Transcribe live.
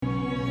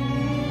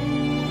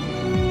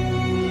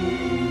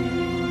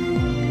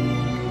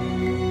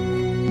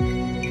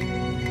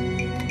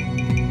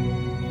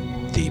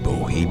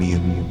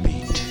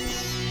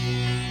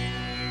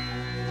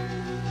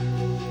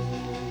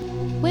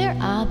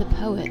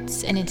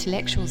poets and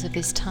intellectuals of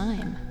this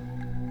time,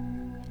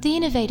 the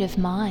innovative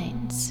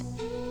minds,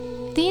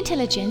 the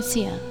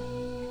intelligentsia,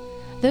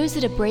 those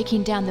that are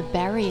breaking down the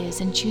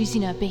barriers and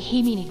choosing a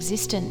bohemian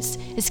existence,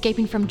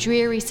 escaping from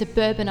dreary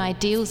suburban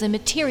ideals and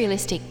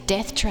materialistic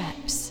death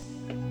traps.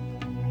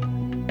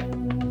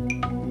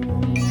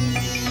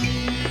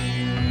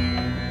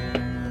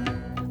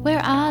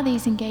 Where are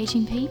these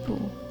engaging people?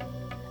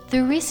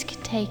 The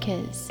risk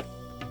takers,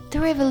 the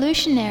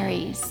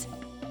revolutionaries,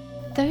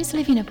 those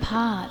living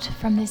apart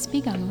from this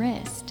big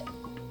unrest,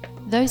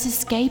 those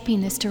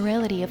escaping the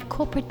sterility of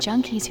corporate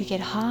junkies who get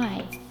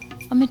high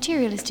on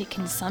materialistic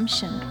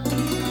consumption.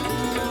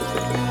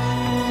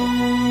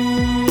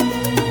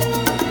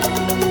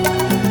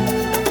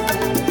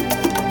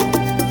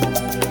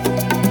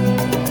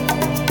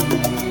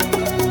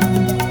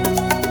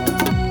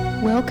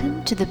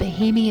 Welcome to the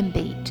Bohemian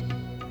Beat,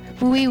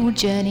 where we will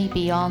journey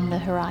beyond the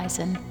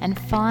horizon and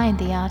find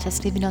the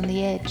artist living on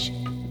the edge,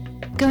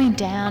 going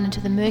down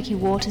into the murky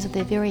waters of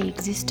their very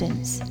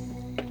existence,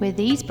 where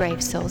these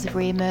brave souls have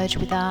re-emerged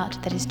with art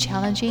that is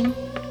challenging,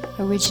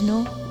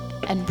 original,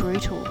 and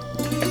brutal.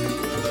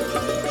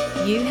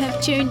 You have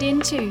tuned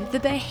into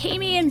the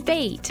Bohemian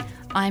Beat.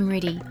 I'm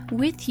Riddhi,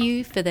 with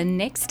you for the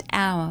next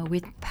hour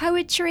with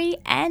poetry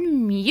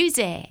and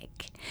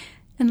music.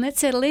 And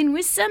let's settle in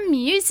with some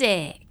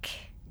music.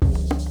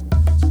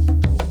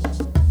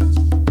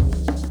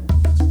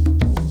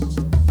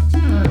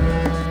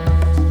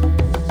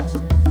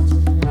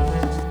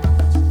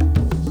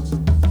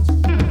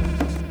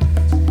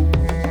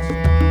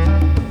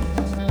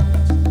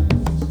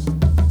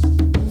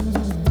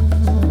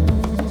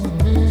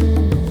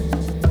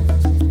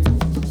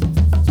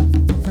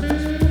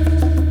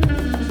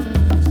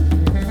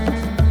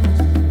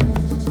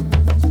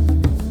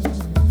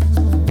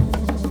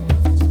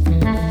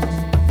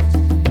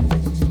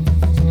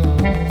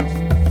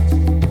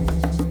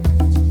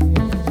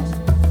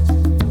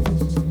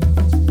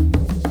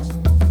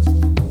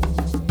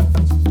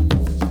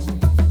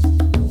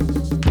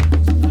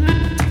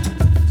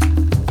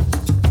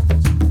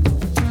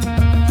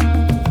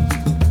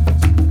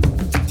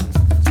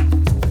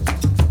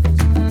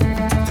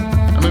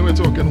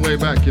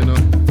 Back, you know,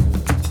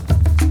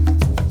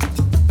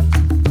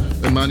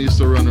 the man used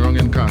to run around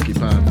in khaki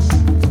pants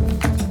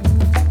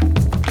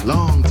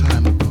long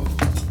time ago,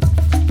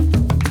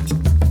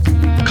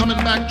 coming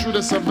back through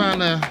the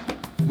savannah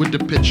with the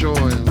pitch oil.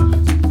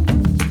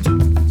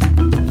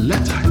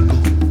 Let I go,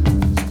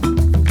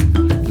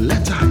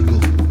 let I go.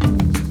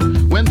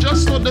 When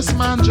just so this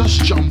man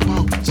just jump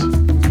out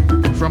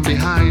from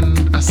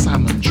behind a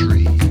salmon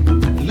tree.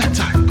 Let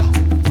I go,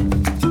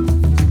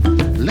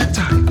 let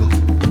I go.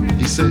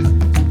 He said,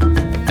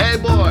 "Hey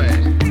boy,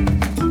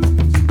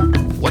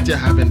 what you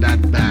have in that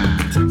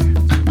bag?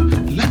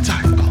 Let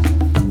I go,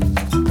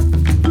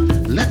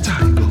 let I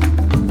go."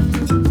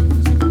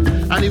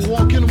 And he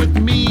walking with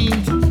me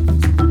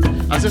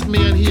as if me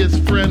and he is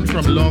friend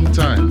from a long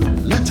time.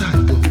 Let I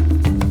go,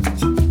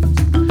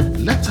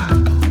 let I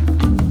go.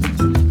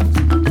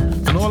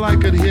 And all I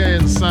could hear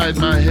inside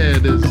my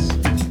head is,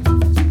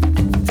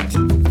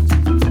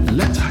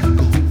 let I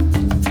go,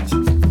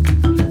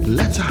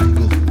 let I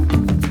go.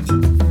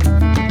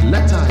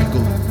 Let I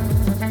go.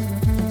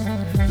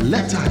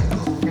 Let I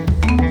go.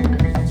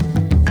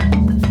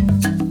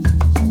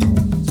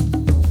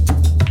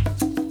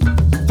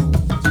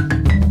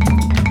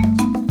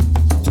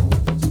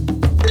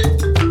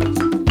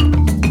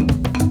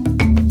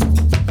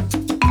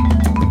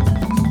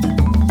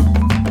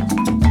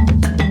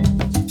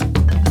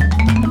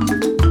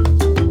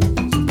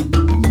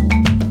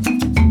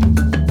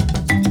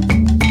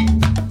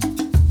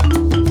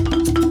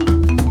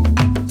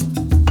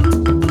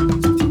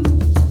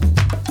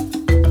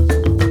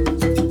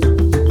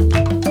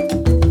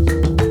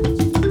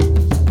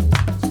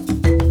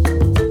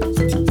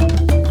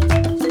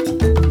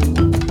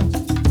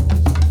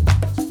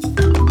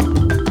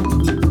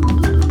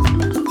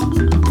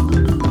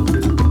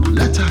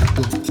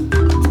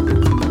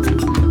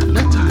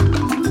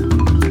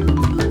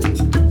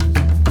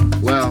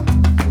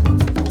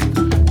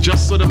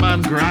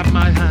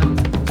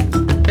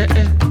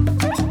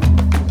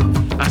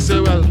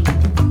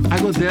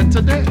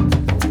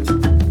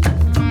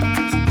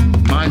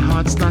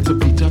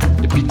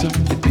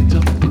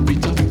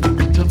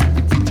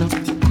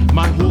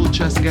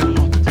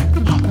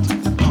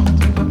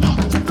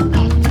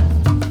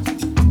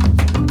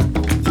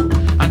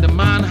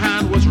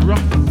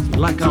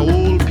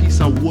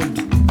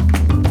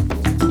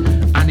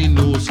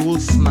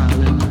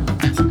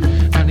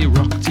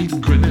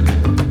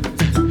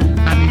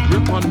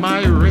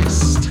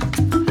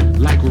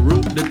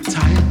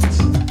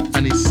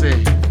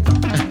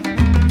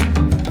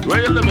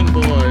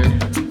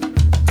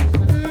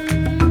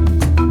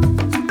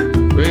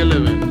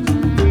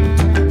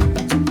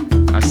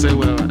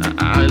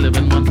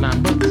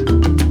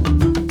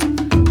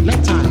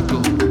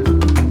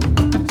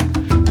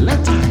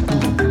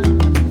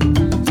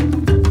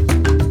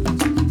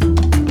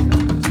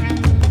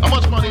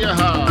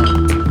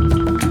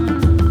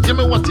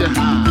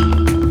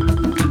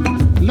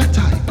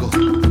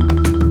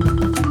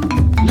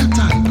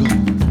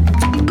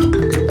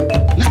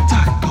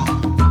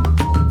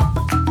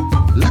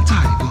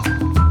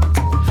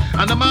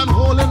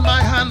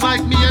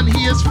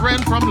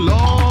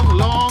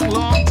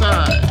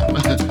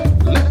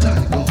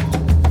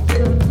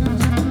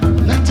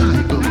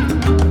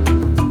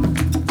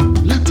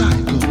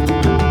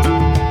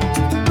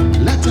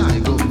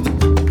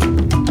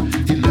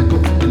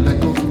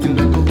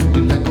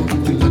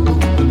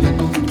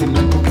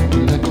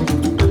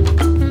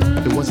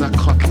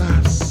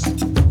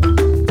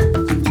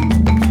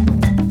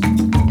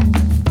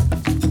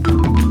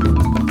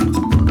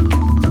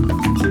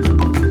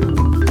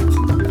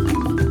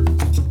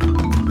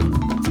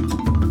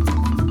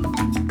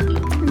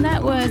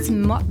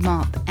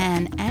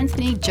 and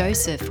Anthony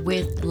Joseph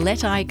with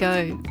Let I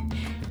Go.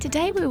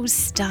 Today we will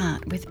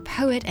start with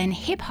poet and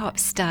hip-hop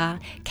star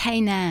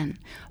Kanan.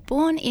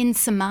 Born in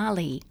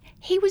Somali,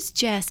 he was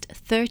just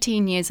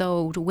 13 years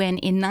old when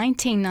in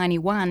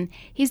 1991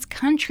 his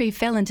country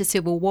fell into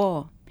civil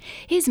war.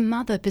 His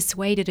mother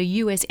persuaded a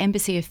US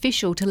embassy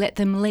official to let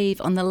them leave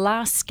on the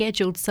last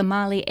scheduled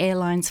Somali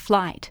Airlines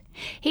flight.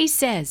 He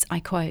says, I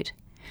quote,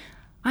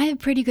 "I have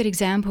pretty good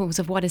examples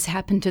of what has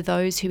happened to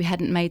those who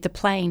hadn't made the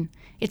plane.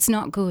 It's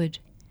not good.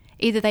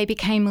 Either they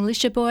became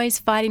militia boys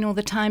fighting all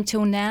the time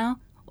till now,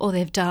 or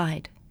they've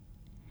died."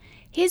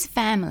 His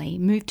family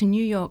moved to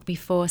New York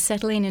before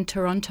settling in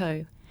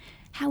Toronto.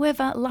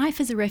 However,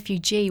 life as a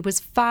refugee was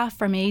far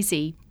from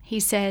easy. He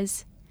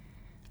says,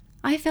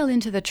 "I fell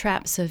into the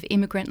traps of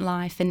immigrant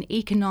life and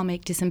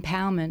economic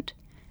disempowerment,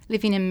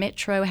 living in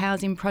metro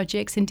housing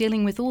projects and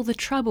dealing with all the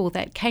trouble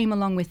that came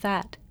along with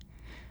that.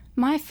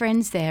 My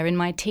friends there in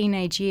my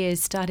teenage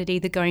years started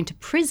either going to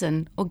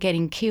prison or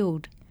getting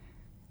killed.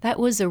 That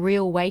was a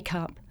real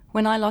wake-up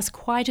when I lost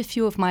quite a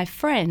few of my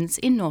friends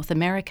in North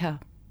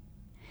America."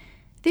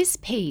 This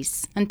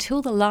piece,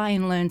 Until the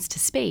Lion Learns to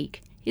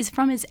Speak, is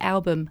from his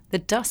album The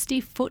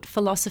Dusty Foot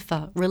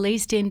Philosopher,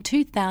 released in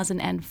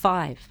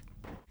 2005.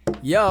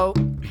 Yo,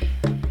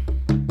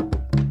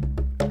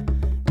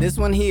 this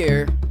one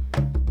here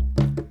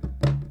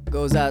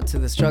goes out to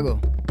the struggle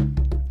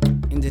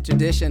in the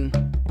tradition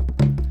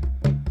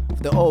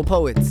of the old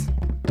poets.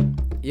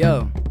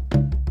 Yo,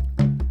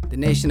 the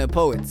nation of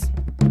poets.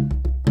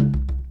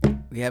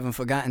 We haven't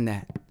forgotten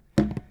that.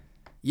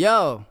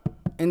 Yo,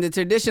 in the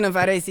tradition of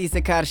Aresi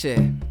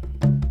Sekarshe,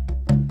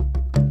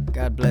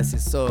 God bless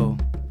his soul,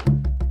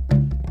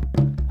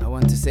 I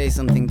want to say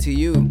something to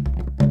you,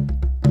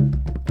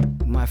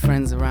 my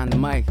friends around the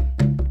mic.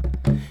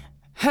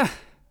 Ha!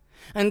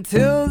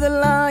 Until the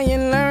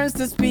lion learns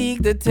to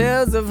speak, the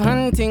tales of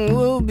hunting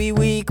will be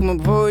weak. My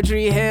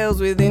poetry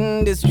hails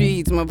within the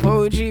streets, my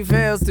poetry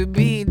fails to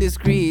be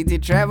discreet.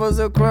 It travels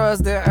across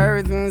the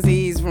earth and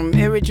seas, from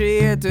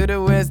Eritrea to the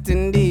West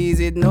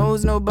Indies. It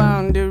knows no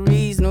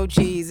boundaries, no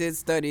cheese, it's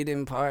studied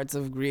in parts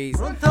of Greece.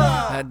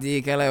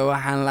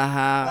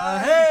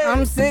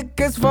 I'm sick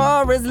as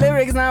far as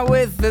lyrics, not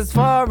with as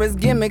far as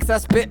gimmicks. I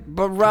spit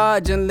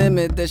barrage and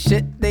limit the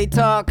shit they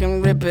talk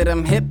and rip it.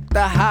 I'm hip,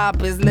 the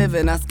hop is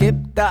living, I skip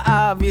the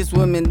obvious,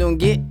 women don't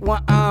get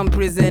what I'm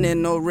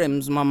presenting. No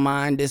rims, my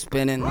mind is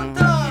spinning.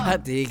 I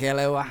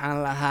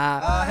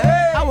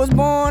was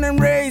born and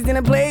raised in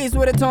a place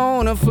where the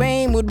tone of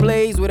flame would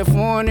blaze, where the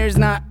foreigners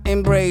not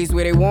embraced,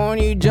 where they warn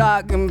you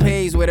jock and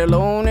pace, where the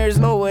loners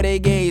lower their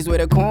gaze, where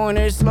the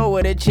corners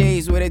slower their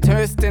chase, where they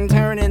twist and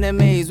turn in a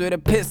maze, with a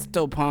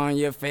pistol upon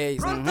your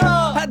face.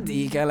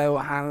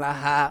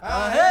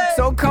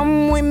 So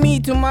come with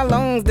me to my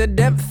lungs, the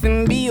depth,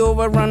 and be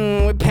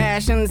overrun with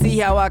passion. See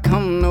how I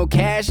come, no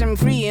cash, I'm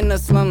free in the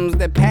slums.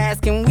 The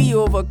past can we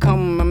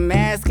overcome? I'm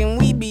asking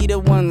we be the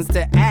ones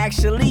to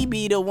actually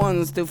be the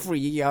ones to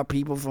free our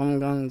people from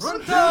guns.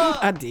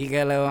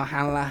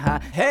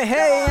 Hey,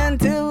 hey,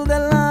 until the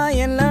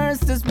lion learns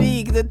to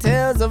speak, the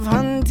tales of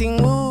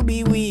hunting will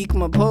be weak.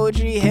 My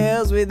poetry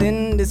hails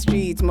within the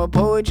streets, my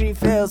poetry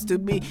fails to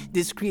be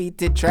discreet.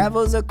 It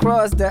travels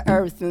across the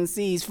earth and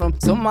seas, from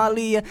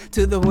Somalia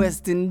to the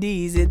West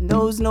Indies. It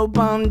knows no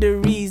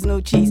boundaries,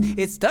 no cheese,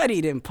 it's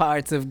studied in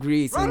parts of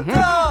Greece.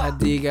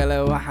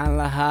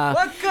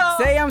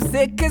 Say I'm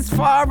sick as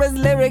far as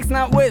lyrics,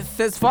 not with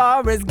as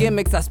far as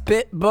gimmicks. I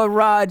spit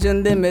barrage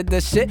and limit the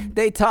shit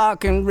they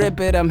talk and rip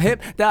it. I'm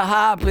hip, the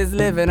hop is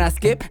living, I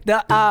skip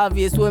the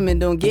obvious, women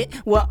don't get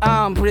what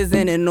I'm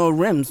presenting. No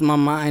rims, my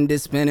mind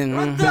is spinning.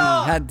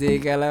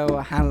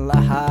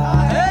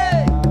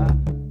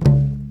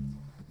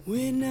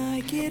 When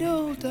I get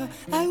older,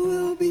 I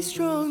will be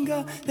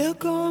stronger. They'll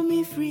call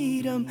me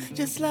freedom,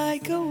 just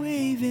like a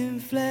waving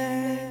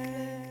flag.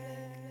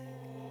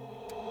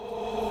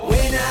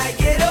 When I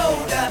get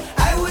older,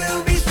 I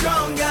will be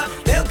stronger.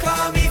 They'll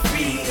call me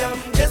freedom,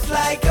 just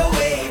like a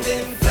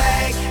waving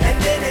flag.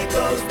 And then it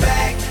goes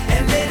back,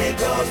 and then it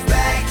goes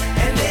back,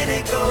 and then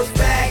it goes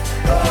back.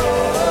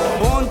 Oh.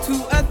 Born to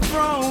a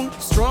throne,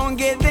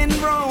 stronger than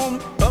Rome,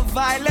 but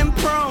violent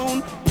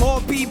prone,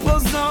 poor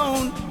people's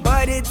zone.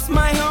 But it's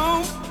my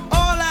home,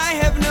 all I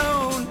have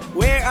known,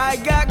 where I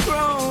got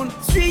grown.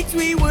 Streets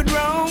we would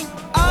roam,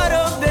 out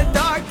of the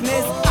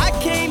darkness I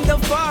came the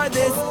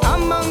farthest,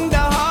 among the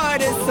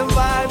hardest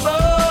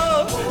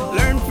survival.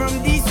 Learn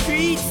from these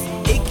streets,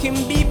 it can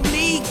be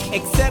bleak,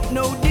 accept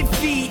no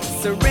defeat,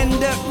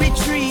 surrender,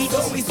 retreat.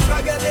 So we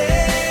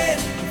struggling,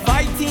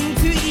 fighting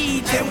to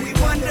eat, and we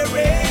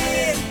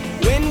wondering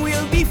when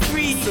we'll be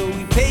free. So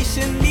we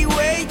patiently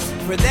wait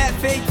for that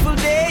fateful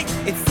day.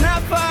 It's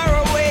not far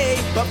away,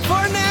 but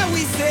for now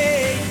we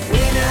say,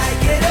 when I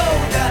get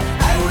older,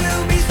 I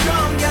will be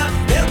stronger.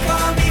 They'll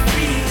call me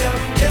freedom,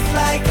 just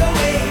like a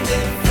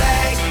waving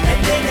flag. And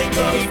then it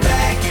goes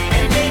back,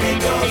 and then it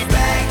goes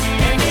back,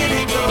 and then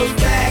it goes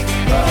back.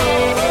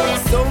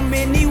 Oh. So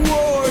many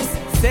wars,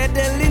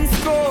 settling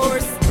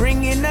scores,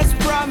 bringing us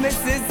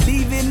promises,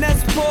 leaving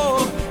us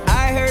poor.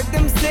 I heard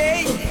them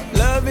say,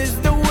 love is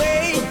the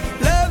way.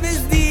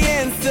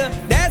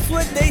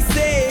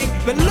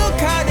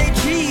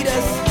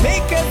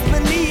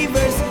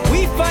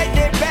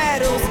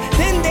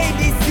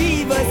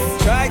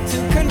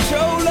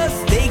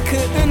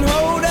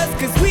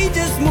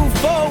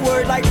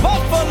 bird like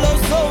buffalo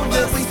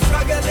soldiers. But we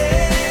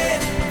struggling,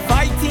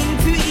 fighting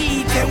to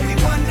eat, and we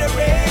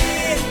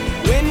wondering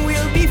when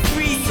we'll be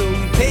free. So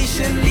we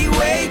patiently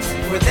wait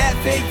for that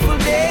fateful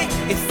day.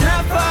 It's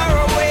not far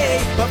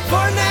away, but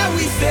for now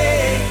we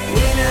say,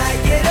 when I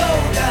get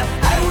older,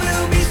 I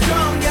will be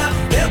stronger.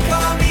 They'll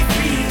call me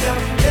freedom,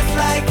 just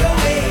like a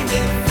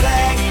waving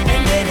flag.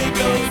 And then it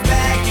goes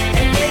back,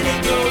 and then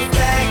it goes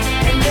back,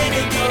 and then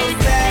it goes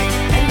back,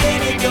 and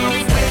then it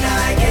goes. When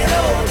I get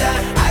older,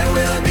 I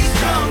will be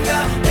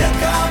stronger. They'll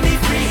call me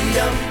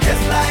freedom,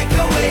 just like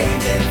a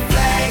waving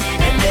flag.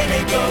 And then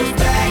it goes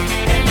back,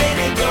 and then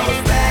it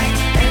goes back,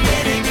 and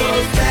then it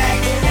goes back,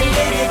 and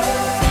then it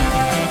goes.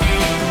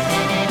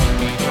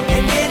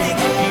 And then it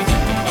goes.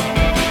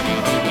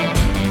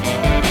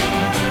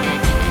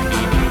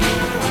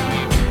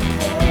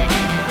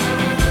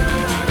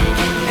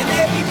 And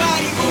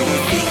everybody will be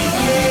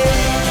singing it,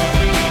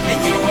 and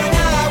you and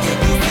I will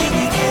be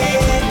singing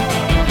it,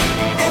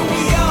 and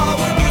we all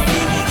will be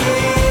singing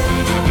it.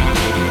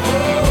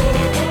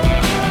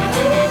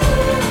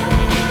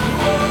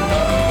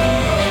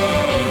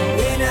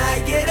 When I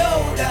get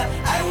older,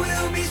 I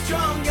will be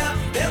stronger.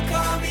 They'll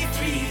call me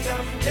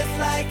freedom, just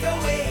like a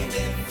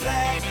waving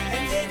flag.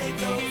 And then it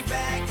goes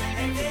back,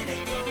 and then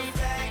it goes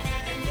back.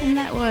 And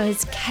that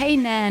was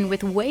K-Nan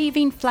with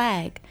Waving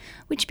Flag,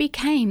 which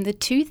became the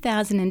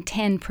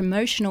 2010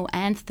 promotional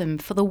anthem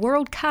for the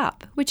World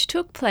Cup, which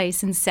took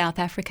place in South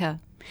Africa.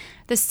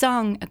 The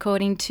song,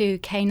 according to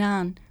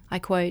K-Nan, I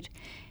quote,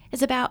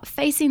 is about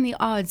facing the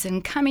odds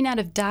and coming out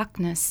of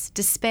darkness,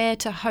 despair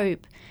to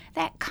hope,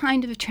 that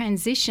kind of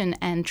transition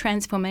and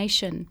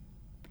transformation.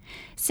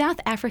 South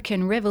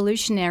African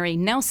revolutionary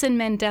Nelson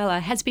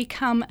Mandela has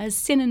become a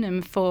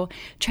synonym for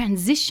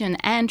transition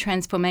and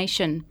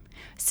transformation,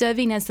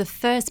 serving as the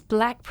first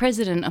black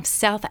president of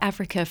South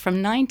Africa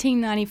from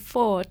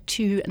 1994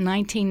 to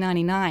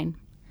 1999.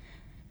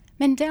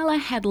 Mandela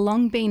had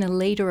long been a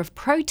leader of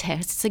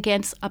protests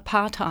against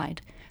apartheid,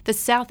 the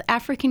South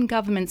African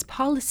government's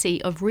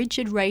policy of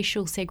rigid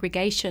racial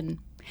segregation.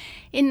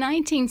 In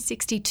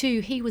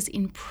 1962, he was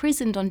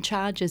imprisoned on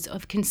charges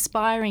of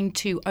conspiring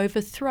to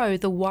overthrow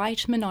the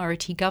white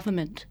minority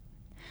government.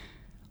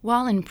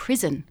 While in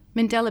prison,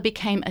 Mandela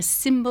became a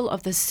symbol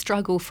of the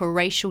struggle for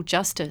racial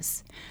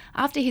justice.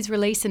 After his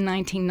release in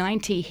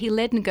 1990, he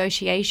led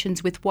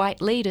negotiations with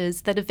white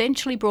leaders that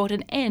eventually brought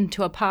an end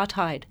to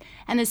apartheid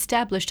and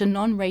established a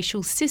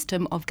non-racial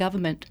system of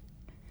government.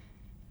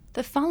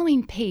 The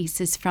following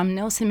piece is from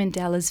Nelson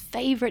Mandela's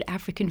favourite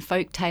African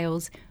folk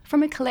tales,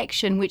 from a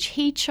collection which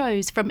he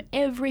chose from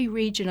every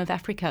region of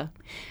Africa.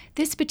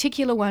 This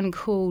particular one,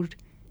 called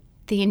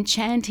The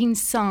Enchanting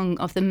Song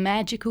of the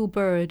Magical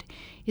Bird,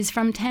 is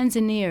from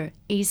Tanzania,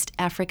 East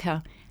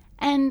Africa,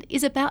 and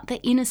is about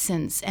the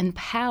innocence and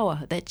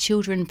power that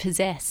children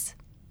possess.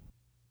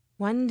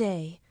 One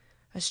day,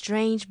 a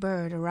strange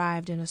bird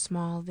arrived in a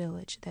small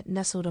village that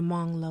nestled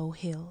among low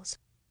hills.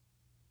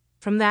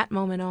 From that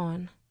moment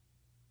on,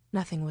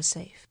 nothing was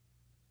safe.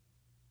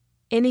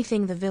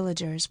 Anything the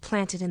villagers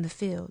planted in the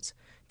fields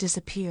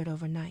disappeared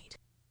overnight.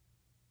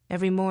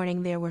 Every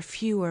morning there were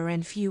fewer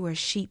and fewer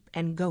sheep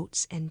and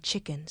goats and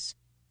chickens.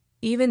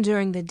 Even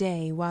during the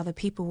day, while the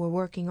people were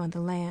working on the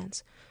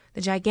lands,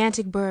 the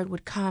gigantic bird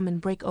would come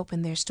and break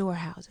open their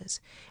storehouses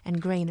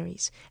and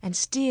granaries and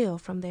steal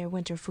from their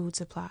winter food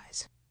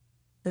supplies.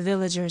 The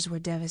villagers were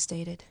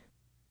devastated.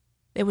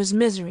 There was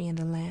misery in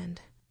the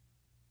land.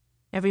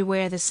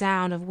 Everywhere the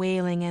sound of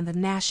wailing and the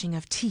gnashing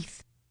of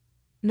teeth.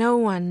 No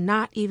one,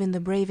 not even the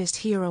bravest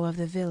hero of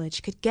the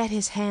village, could get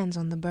his hands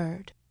on the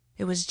bird.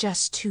 It was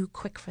just too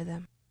quick for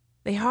them.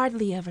 They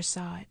hardly ever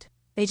saw it.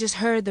 They just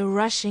heard the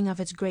rushing of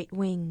its great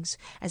wings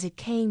as it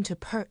came to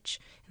perch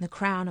in the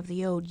crown of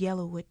the old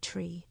yellowwood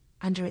tree,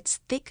 under its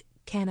thick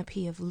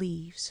canopy of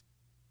leaves.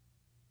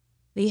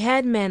 The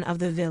headman of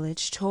the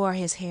village tore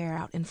his hair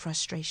out in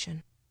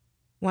frustration.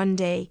 One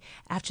day,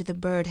 after the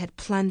bird had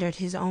plundered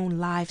his own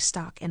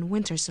livestock and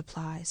winter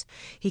supplies,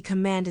 he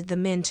commanded the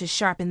men to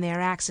sharpen their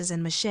axes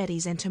and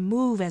machetes and to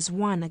move as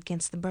one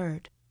against the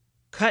bird.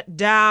 "Cut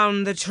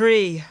down the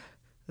tree.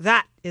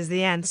 That is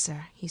the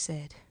answer," he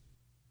said.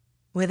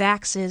 With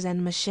axes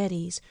and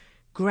machetes,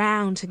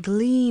 ground to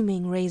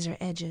gleaming razor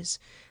edges,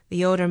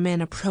 the older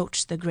men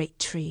approached the great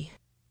tree.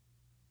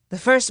 The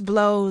first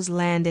blows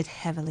landed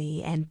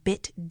heavily and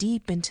bit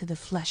deep into the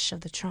flesh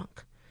of the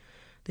trunk.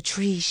 The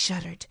tree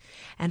shuddered,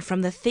 and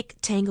from the thick,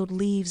 tangled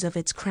leaves of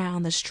its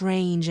crown the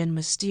strange and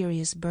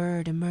mysterious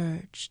bird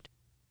emerged.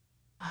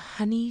 A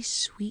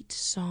honey-sweet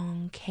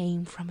song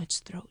came from its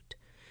throat.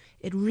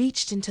 It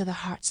reached into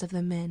the hearts of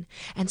the men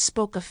and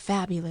spoke of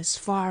fabulous,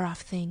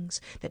 far-off things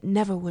that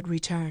never would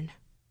return.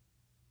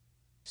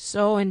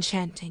 So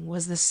enchanting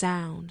was the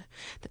sound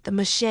that the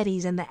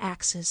machetes and the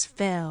axes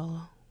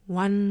fell,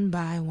 one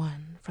by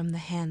one, from the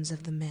hands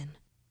of the men.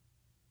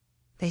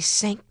 They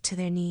sank to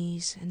their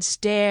knees and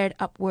stared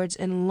upwards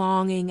in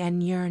longing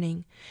and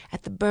yearning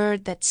at the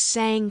bird that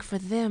sang for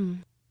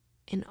them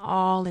in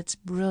all its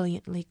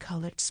brilliantly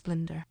colored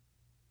splendor.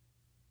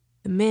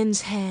 The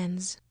men's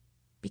hands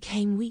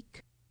became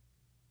weak.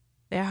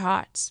 Their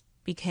hearts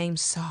became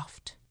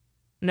soft.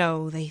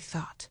 No, they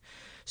thought,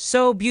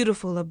 so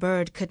beautiful a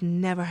bird could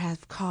never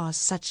have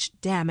caused such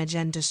damage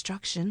and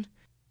destruction.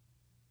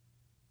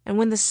 And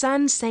when the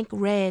sun sank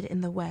red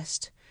in the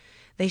west,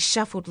 they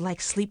shuffled like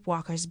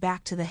sleepwalkers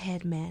back to the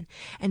headman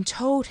and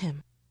told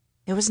him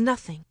there was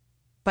nothing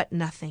but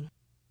nothing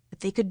that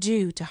they could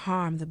do to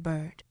harm the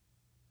bird.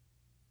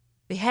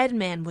 The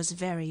headman was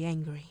very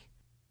angry.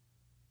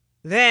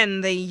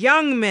 "Then the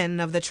young men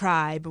of the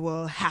tribe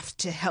will have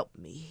to help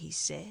me," he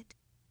said.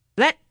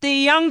 "Let the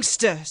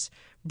youngsters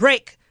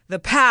break the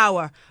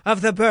power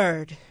of the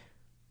bird."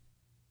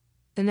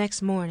 The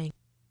next morning,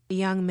 the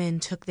young men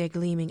took their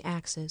gleaming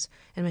axes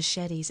and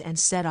machetes and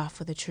set off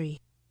for the tree.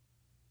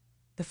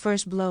 The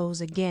first blows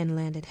again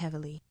landed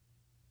heavily,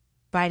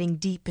 biting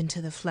deep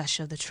into the flesh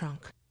of the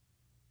trunk.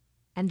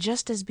 And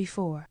just as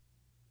before,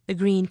 the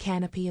green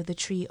canopy of the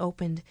tree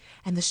opened,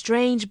 and the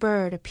strange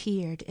bird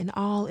appeared in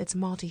all its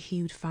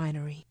multi-hued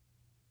finery.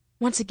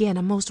 Once again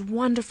a most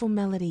wonderful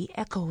melody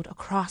echoed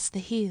across the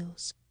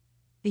hills.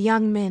 The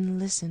young men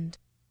listened,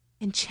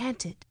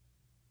 enchanted,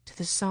 to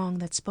the song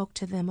that spoke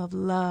to them of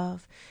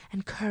love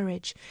and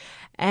courage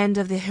and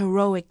of the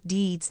heroic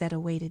deeds that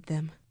awaited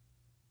them.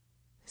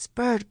 This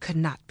bird could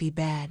not be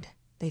bad,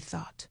 they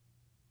thought.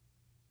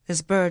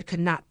 This bird could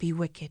not be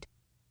wicked.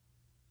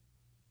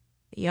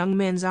 The young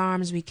men's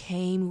arms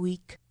became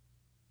weak.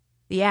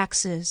 The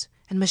axes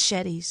and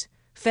machetes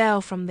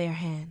fell from their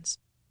hands,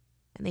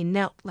 and they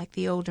knelt like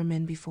the older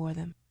men before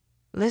them,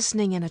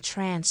 listening in a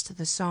trance to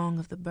the song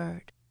of the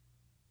bird.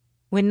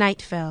 When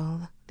night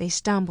fell, they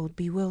stumbled,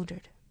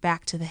 bewildered,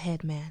 back to the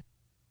headman.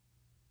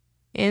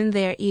 In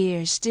their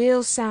ears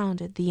still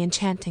sounded the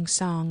enchanting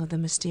song of the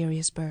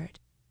mysterious bird.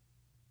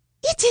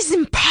 "It is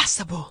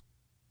impossible,"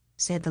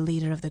 said the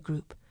leader of the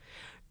group.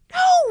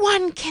 "No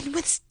one can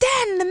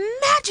withstand the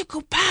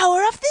magical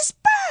power of this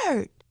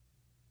bird."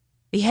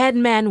 The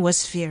headman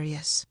was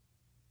furious.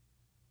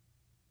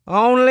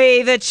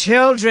 "Only the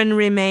children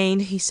remain,"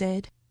 he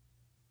said.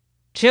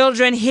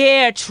 "Children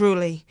hear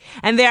truly,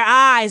 and their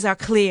eyes are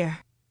clear.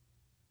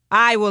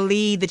 I will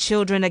lead the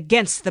children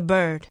against the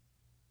bird."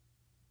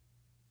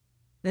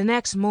 The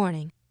next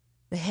morning,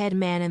 the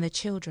headman and the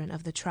children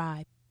of the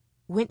tribe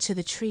went to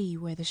the tree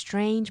where the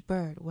strange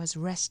bird was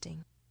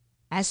resting.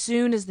 As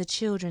soon as the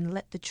children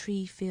let the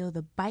tree feel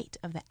the bite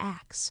of the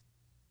axe,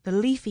 the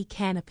leafy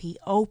canopy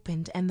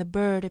opened and the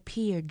bird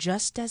appeared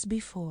just as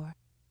before,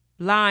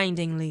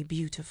 blindingly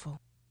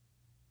beautiful.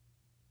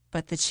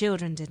 But the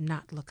children did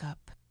not look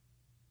up.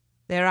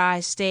 Their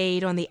eyes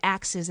stayed on the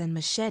axes and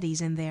machetes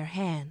in their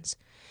hands,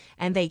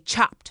 and they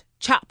chopped,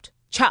 chopped,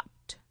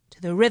 chopped to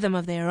the rhythm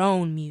of their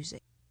own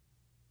music.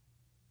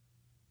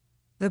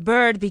 The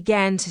bird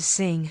began to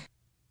sing.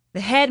 The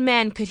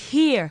headman could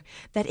hear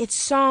that its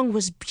song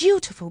was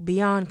beautiful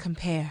beyond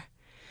compare,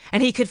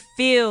 and he could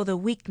feel the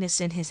weakness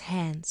in his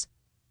hands.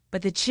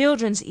 But the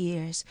children's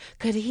ears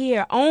could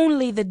hear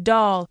only the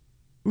dull,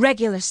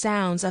 regular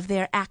sounds of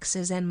their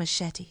axes and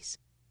machetes.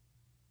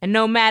 And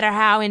no matter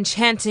how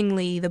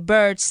enchantingly the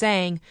bird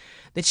sang,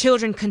 the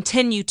children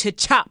continued to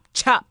chop,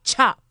 chop,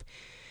 chop.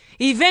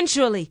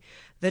 Eventually,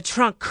 the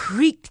trunk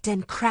creaked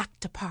and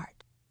cracked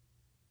apart.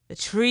 The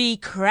tree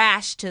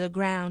crashed to the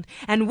ground,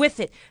 and with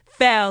it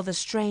fell the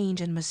strange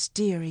and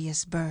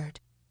mysterious bird.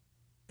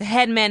 The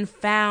headman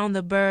found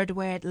the bird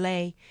where it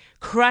lay,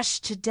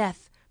 crushed to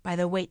death by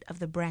the weight of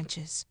the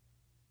branches.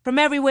 From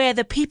everywhere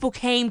the people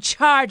came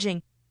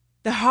charging.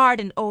 The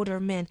hardened older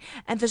men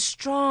and the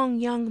strong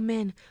young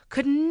men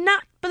could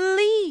not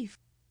believe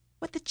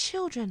what the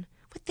children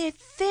with their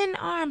thin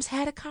arms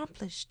had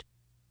accomplished.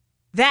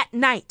 That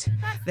night,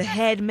 the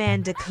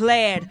headman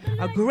declared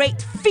a great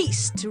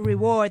feast to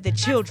reward the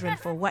children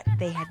for what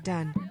they had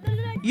done.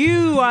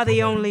 "You are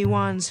the only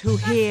ones who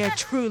hear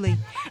truly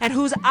and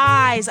whose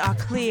eyes are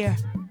clear,"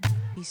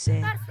 he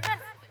said.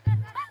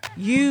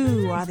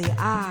 "You are the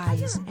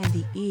eyes and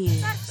the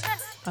ears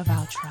of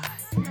our tribe."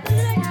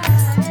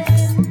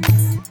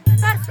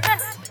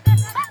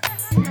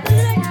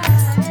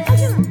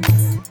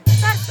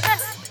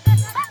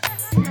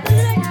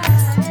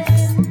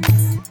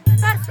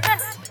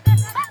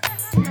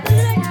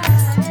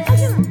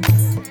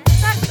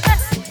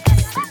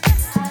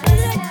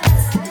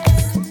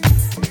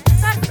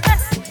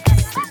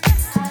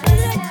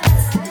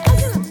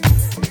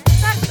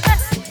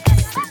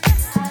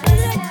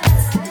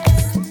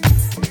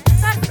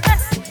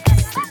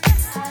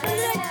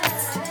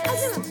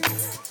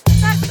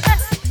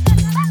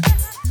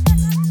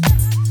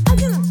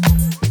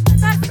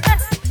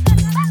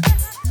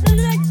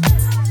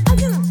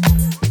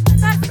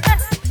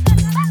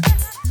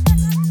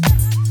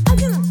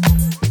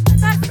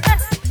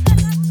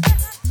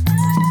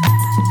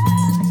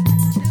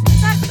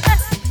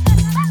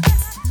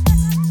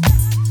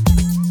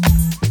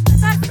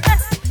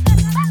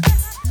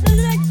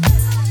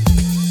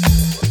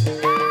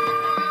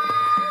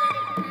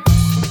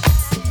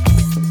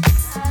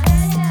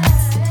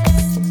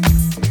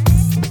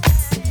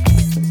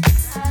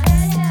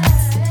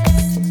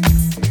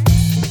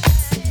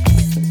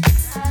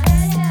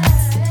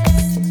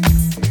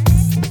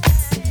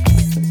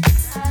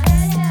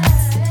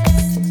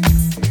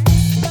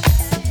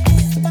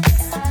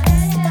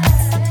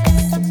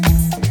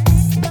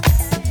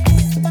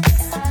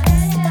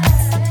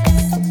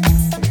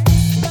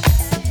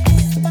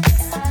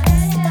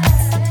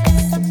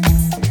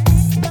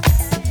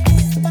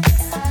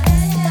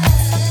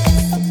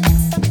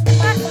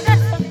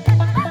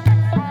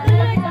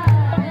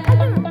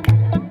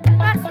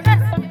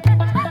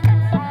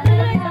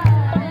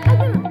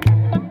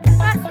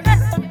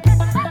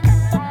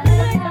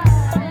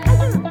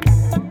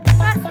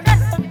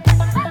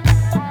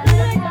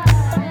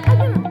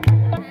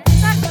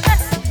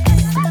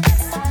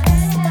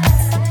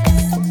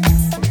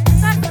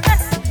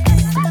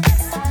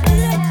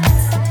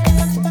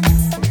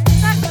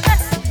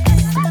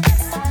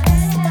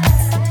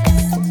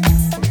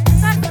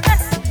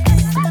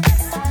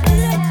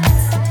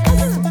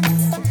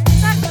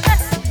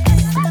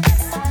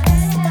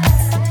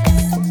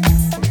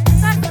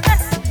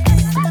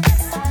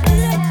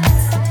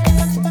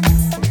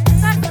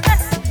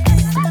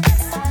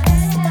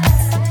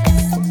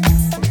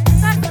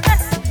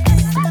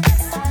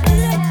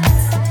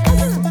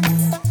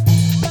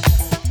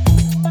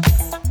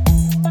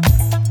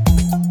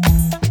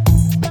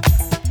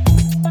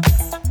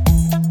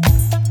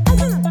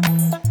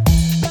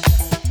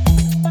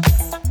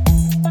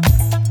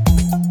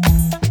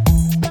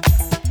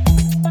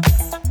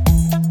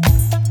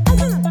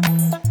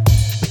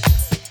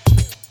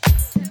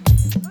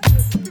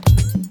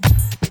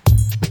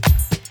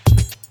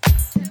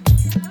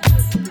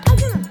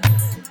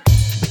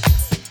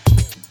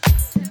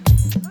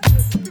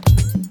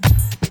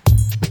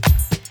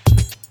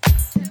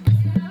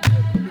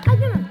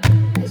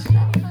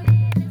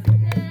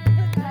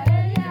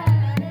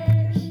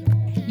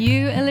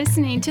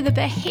 to the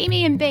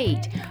Bohemian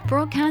Beat,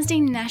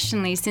 broadcasting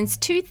nationally since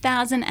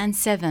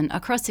 2007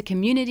 across the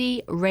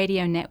community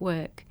radio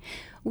network.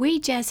 We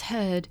just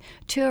heard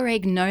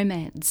Tuareg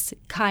Nomads,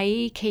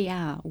 Kai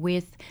Kia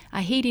with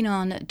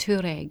Ahidinon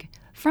Tuareg,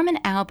 from an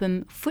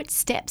album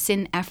Footsteps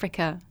in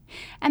Africa.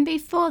 And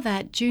before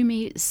that,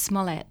 Jumi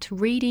Smollett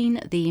reading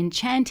The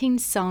Enchanting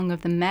Song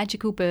of the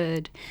Magical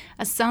Bird,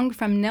 a song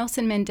from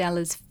Nelson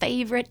Mandela's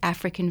favourite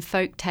African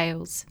folk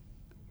tales.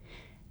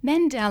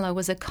 Mandela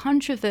was a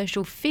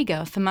controversial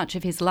figure for much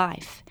of his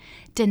life,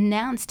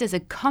 denounced as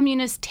a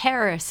communist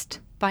terrorist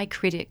by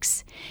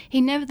critics. He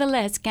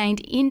nevertheless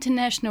gained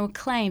international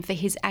acclaim for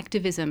his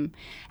activism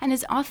and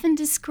is often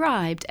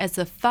described as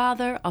the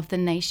father of the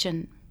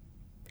nation.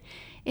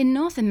 In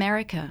North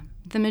America,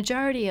 the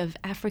majority of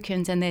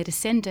Africans and their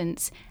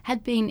descendants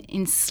had been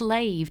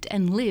enslaved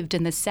and lived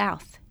in the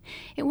South.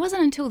 It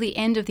wasn't until the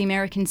end of the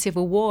American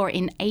Civil War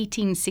in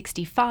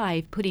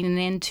 1865, putting an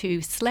end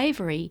to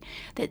slavery,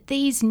 that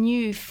these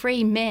new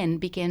free men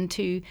began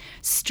to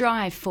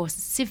strive for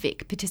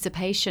civic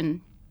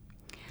participation.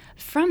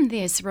 From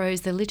this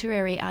rose the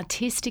literary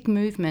artistic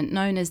movement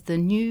known as the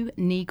New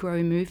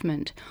Negro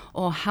Movement,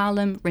 or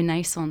Harlem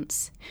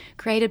Renaissance,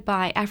 created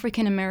by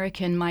African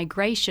American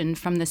migration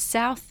from the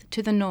South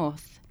to the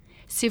North,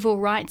 civil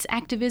rights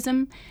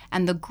activism,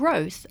 and the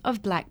growth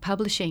of black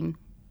publishing.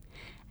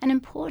 An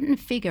important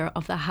figure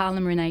of the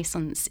Harlem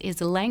Renaissance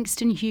is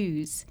Langston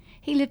Hughes.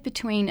 He lived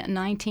between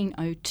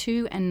 1902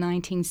 and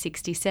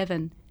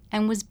 1967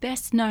 and was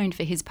best known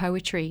for his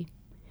poetry.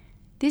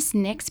 This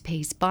next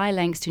piece by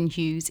Langston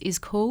Hughes is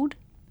called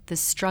The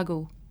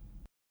Struggle.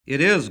 It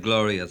is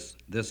glorious,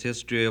 this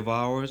history of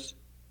ours.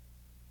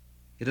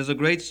 It is a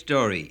great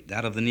story,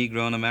 that of the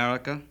Negro in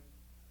America.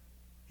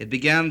 It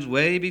begins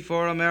way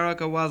before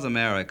America was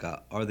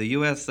America, or the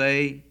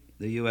USA,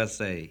 the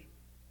USA.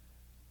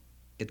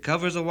 It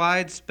covers a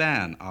wide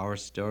span, our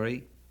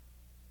story.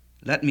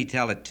 Let me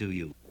tell it to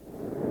you.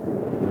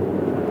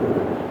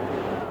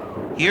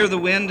 Hear the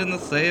wind in the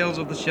sails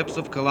of the ships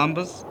of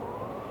Columbus.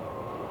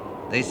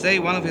 They say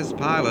one of his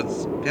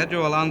pilots,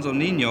 Pedro Alonso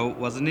Nino,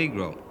 was a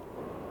Negro.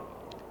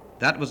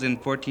 That was in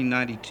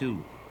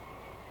 1492.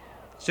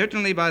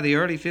 Certainly by the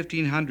early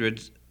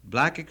 1500s,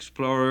 black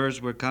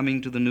explorers were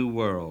coming to the New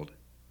World.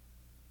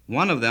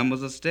 One of them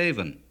was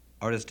Esteban,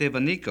 or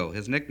Estebanico,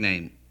 his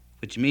nickname,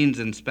 which means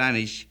in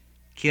Spanish,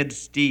 Kid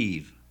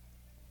Steve.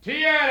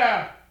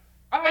 Tierra!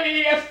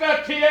 Ahí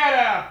está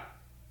tierra!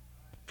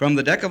 From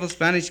the deck of a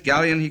Spanish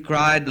galleon he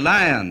cried,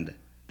 "Land!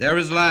 There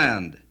is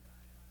land!"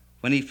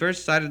 when he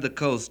first sighted the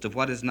coast of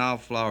what is now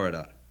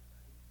Florida.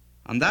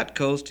 On that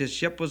coast his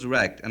ship was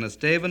wrecked, and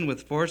Esteban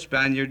with 4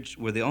 Spaniards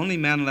were the only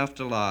men left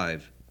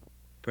alive.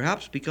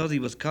 Perhaps because he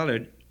was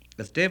colored,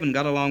 Esteban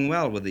got along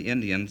well with the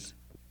Indians.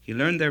 He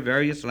learned their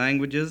various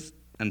languages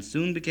and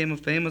soon became a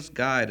famous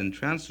guide and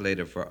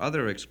translator for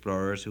other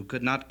explorers who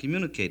could not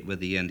communicate with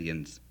the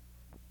Indians.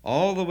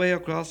 All the way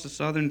across the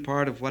southern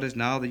part of what is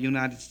now the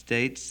United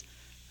States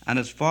and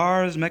as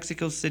far as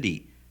Mexico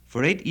City,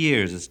 for 8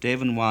 years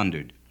Esteban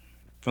wandered.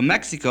 From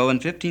Mexico in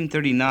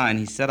 1539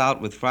 he set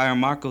out with Friar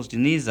Marcos de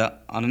Niza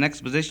on an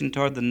expedition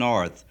toward the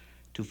north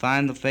to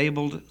find the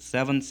fabled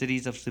 7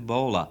 cities of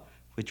Cibola,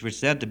 which were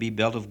said to be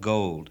built of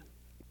gold.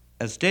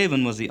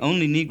 Esteban was the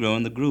only Negro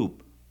in the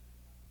group.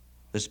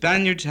 The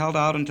Spaniards held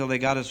out until they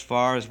got as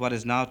far as what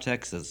is now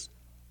Texas.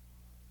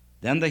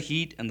 Then the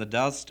heat and the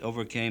dust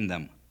overcame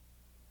them.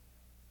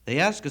 They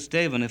asked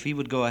Esteban if he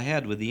would go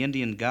ahead with the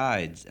Indian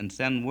guides and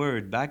send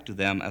word back to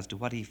them as to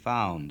what he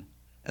found.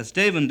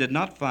 Esteban did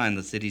not find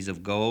the cities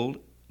of gold,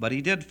 but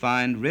he did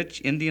find rich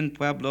Indian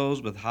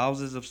pueblos with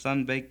houses of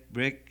sun-baked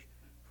brick,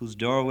 whose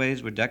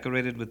doorways were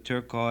decorated with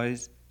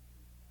turquoise.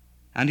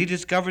 And he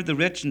discovered the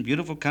rich and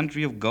beautiful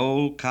country of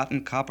gold,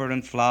 cotton, copper,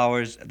 and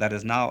flowers that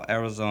is now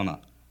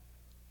Arizona.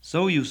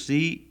 So you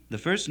see, the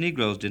first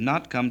Negroes did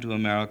not come to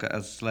America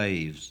as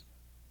slaves.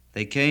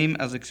 They came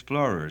as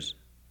explorers.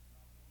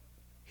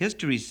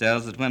 History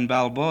says that when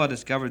Balboa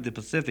discovered the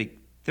Pacific,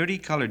 30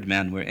 colored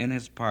men were in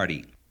his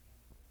party.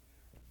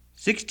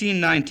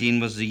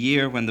 1619 was the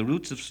year when the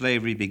roots of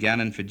slavery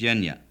began in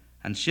Virginia,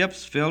 and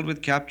ships filled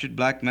with captured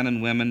black men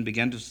and women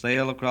began to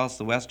sail across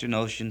the western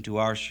ocean to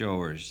our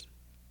shores.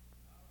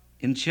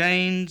 In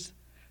chains,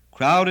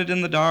 crowded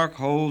in the dark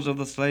holds of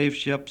the slave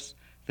ships,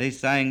 they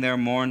sang their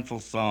mournful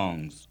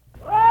songs.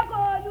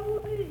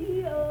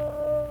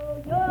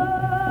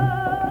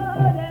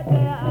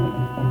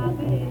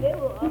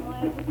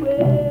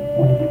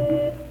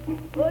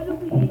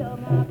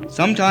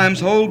 Sometimes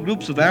whole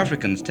groups of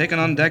Africans taken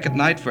on deck at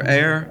night for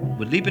air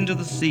would leap into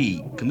the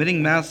sea,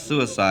 committing mass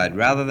suicide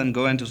rather than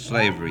go into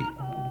slavery.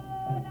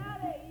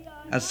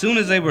 As soon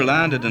as they were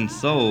landed and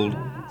sold,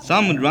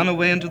 some would run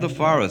away into the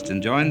forest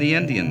and join the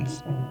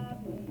Indians.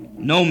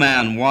 No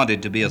man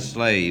wanted to be a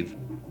slave,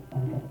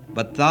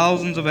 but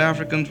thousands of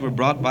Africans were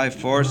brought by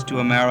force to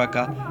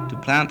America to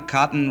plant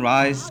cotton,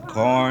 rice,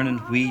 corn, and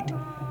wheat,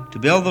 to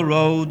build the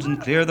roads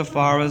and clear the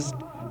forest,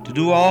 to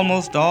do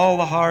almost all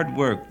the hard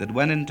work that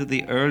went into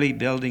the early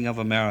building of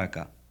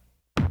America.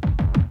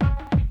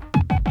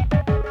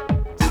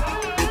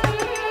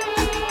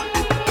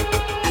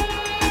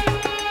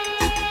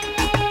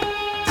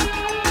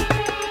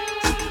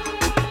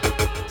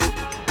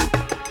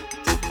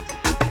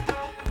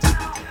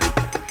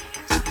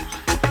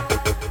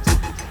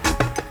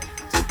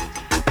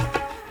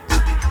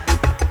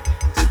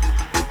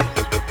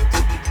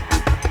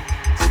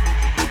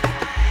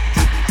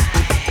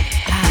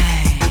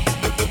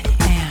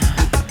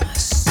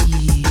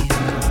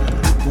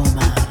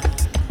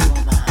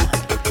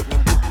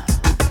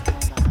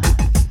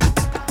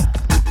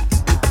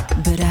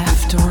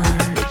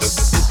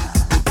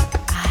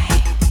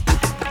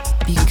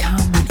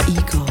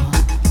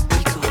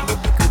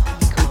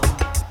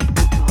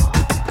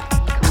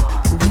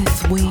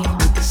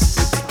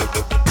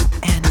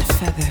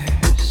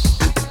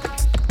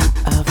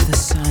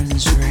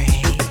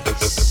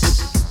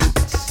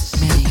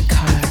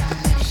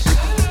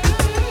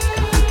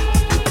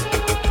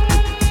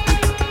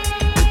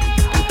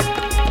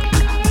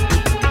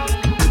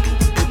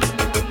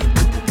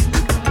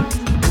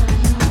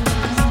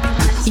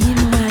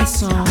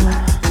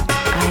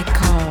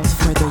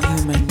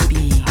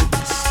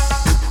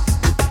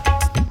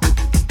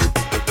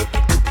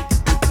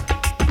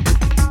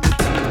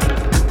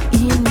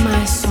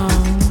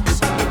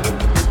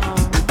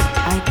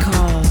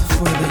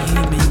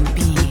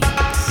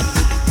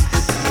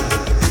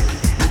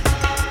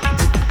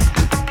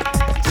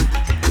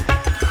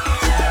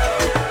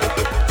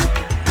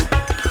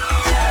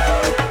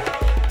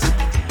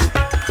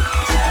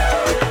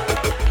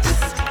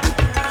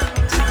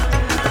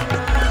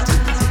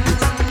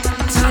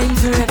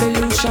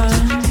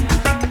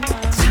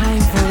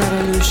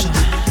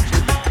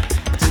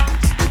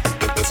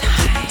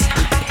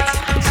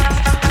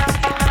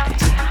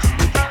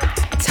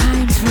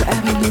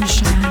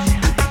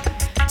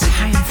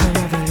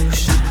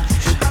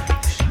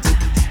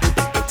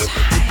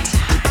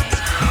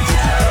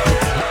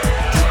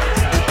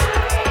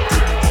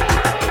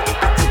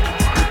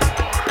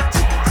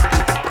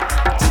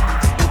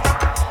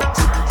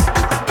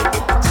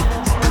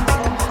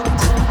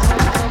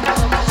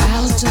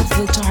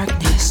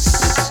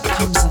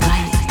 comes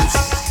light.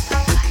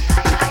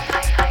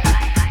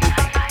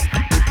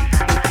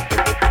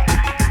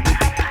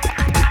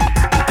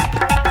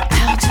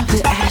 Out of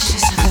the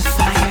ashes of the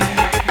fire,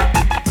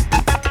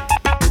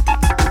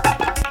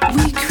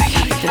 we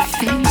create the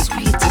things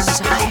we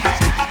desire.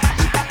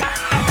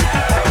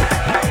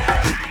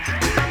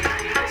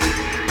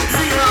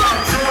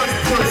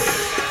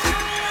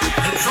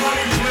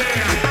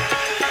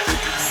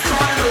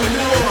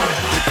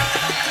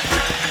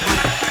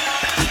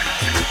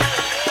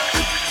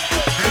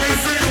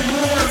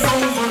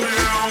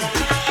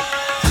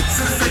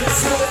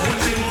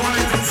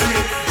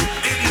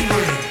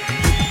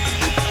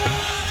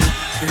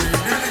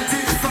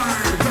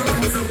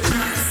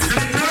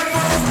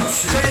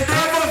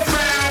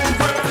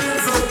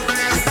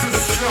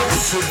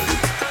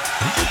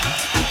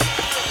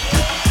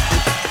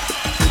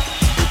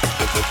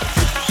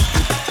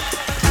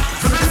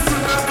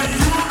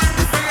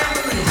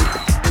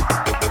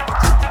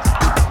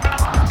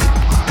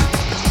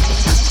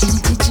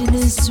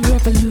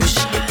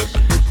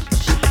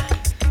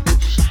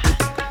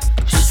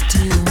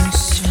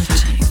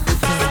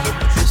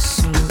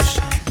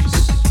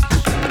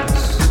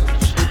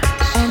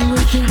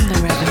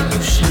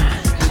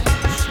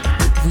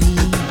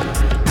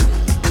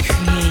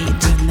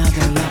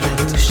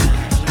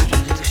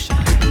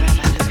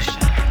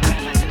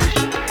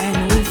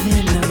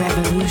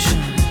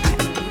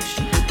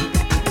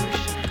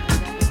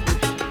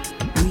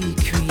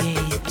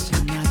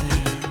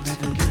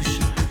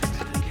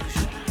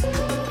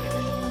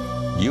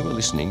 You are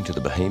listening to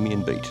the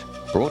Bohemian Beat,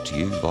 brought to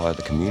you via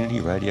the Community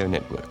Radio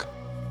Network.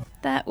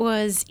 That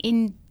was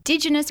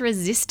Indigenous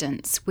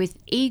Resistance with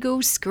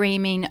Eagle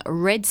Screaming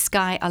Red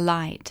Sky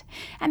Alight.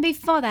 And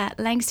before that,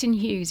 Langston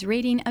Hughes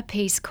reading a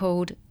piece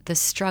called The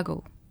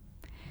Struggle.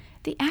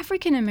 The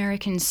African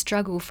American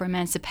struggle for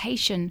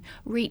emancipation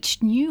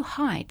reached new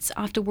heights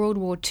after World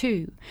War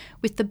II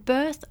with the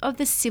birth of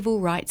the Civil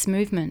Rights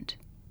Movement.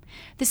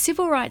 The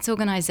civil rights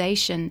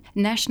organisation,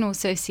 National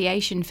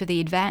Association for the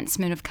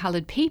Advancement of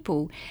Coloured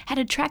People, had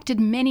attracted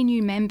many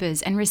new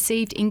members and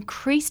received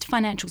increased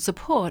financial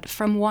support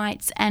from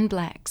whites and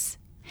blacks.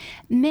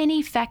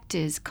 Many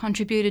factors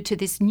contributed to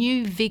this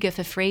new vigour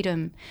for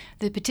freedom.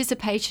 The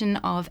participation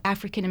of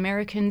African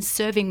Americans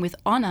serving with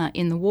honour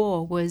in the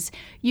war was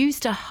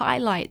used to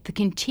highlight the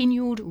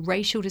continued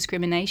racial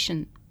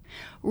discrimination.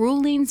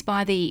 Rulings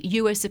by the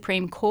US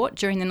Supreme Court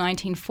during the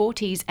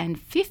 1940s and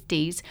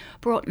 50s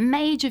brought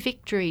major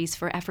victories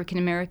for African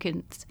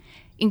Americans,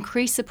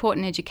 increased support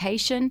in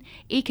education,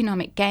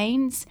 economic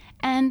gains,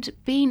 and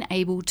being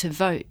able to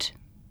vote.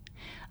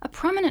 A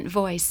prominent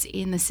voice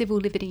in the civil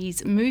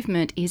liberties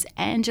movement is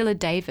Angela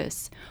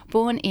Davis,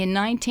 born in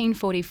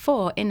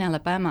 1944 in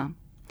Alabama.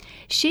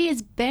 She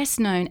is best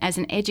known as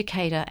an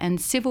educator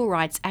and civil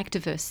rights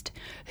activist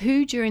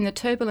who, during the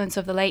turbulence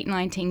of the late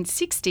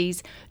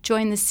 1960s,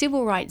 joined the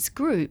civil rights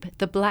group,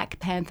 the Black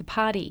Panther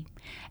Party.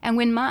 And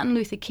when Martin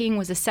Luther King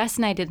was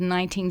assassinated in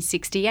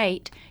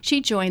 1968,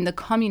 she joined the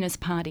Communist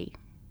Party.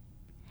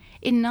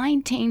 In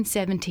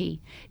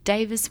 1970,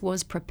 Davis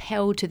was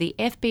propelled to the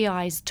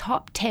FBI's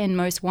top 10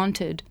 most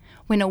wanted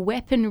when a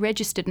weapon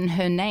registered in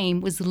her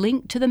name was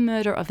linked to the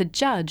murder of a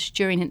judge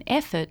during an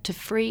effort to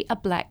free a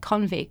black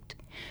convict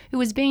who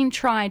was being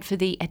tried for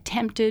the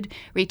attempted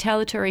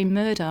retaliatory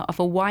murder of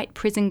a white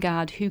prison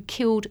guard who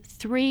killed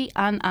 3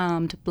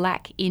 unarmed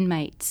black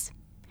inmates.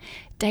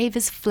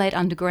 Davis fled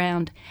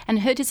underground, and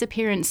her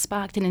disappearance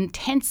sparked an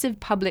intensive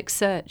public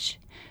search.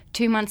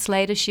 2 months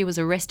later, she was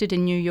arrested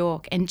in New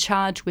York and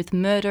charged with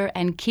murder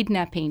and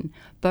kidnapping,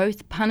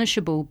 both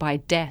punishable by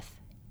death.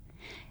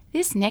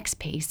 This next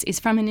piece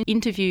is from an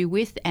interview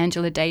with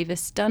Angela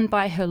Davis done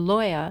by her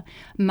lawyer,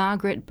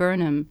 Margaret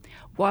Burnham,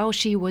 while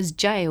she was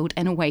jailed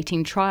and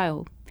awaiting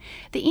trial.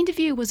 The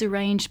interview was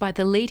arranged by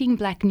the leading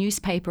black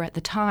newspaper at the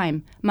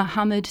time,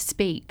 Muhammad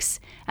Speaks,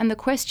 and the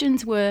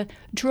questions were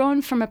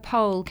drawn from a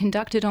poll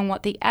conducted on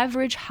what the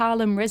average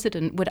Harlem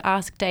resident would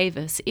ask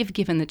Davis if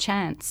given the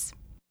chance.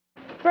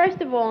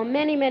 First of all,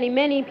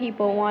 many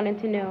people wanted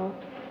to know,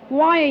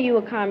 why are you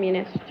a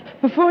communist?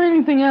 Before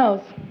anything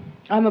else,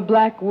 I'm a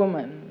black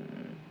woman.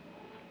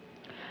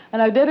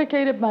 And I've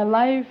dedicated my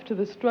life to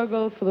the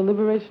struggle for the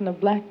liberation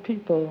of black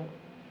people,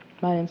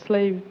 my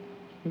enslaved,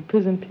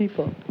 imprisoned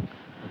people.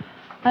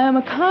 I am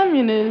a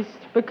communist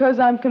because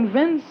I'm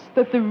convinced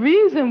that the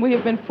reason we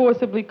have been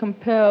forcibly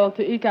compelled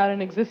to eke out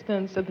an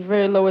existence at the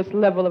very lowest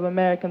level of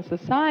American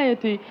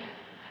society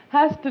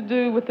has to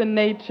do with the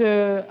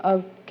nature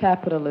of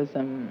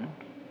capitalism.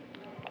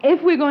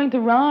 If we're going to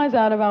rise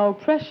out of our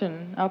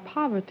oppression, our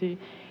poverty,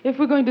 if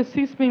we're going to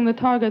cease being the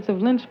targets of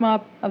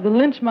the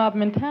lynch mob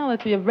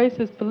mentality of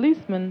racist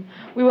policemen,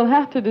 we will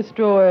have to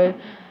destroy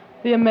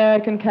the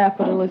American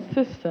capitalist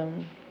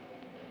system.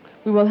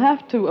 We will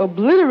have to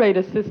obliterate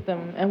a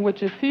system in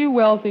which a few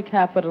wealthy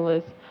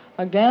capitalists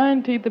are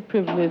guaranteed the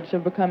privilege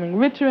of becoming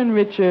richer and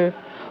richer,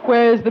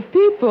 whereas the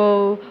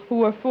people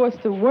who are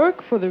forced to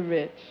work for the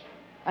rich,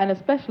 and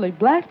especially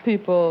black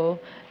people,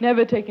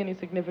 never take any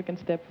significant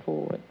step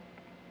forward.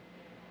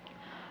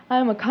 I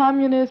am a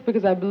communist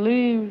because I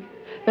believe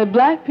that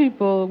black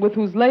people with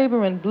whose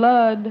labor and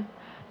blood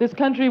this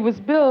country was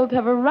built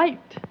have a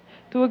right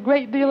to a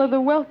great deal of the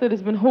wealth that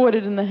has been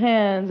hoarded in the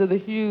hands of the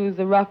Hughes,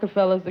 the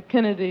Rockefellers, the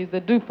Kennedys, the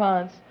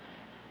DuPonts,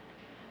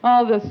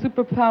 all the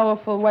super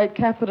powerful white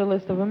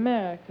capitalists of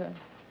America.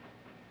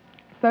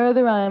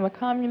 Further, I am a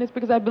communist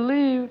because I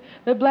believe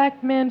that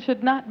black men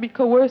should not be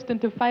coerced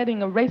into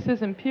fighting a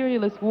racist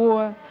imperialist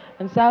war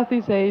in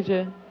Southeast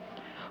Asia,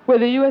 where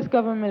the U.S.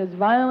 government is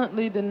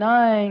violently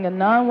denying a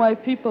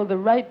non-white people the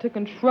right to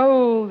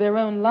control their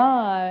own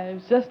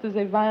lives, just as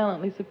they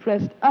violently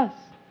suppressed us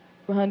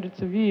for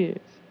hundreds of years.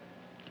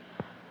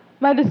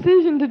 My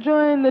decision to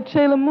join the Che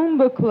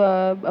Lumumba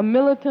Club, a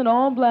militant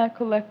all-black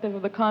collective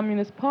of the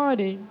Communist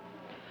Party,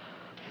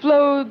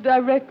 flowed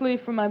directly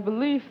from my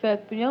belief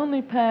that the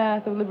only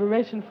path of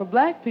liberation for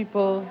black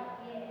people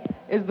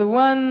is the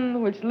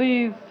one which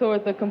leads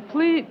toward the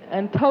complete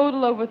and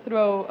total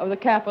overthrow of the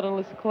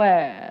capitalist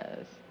class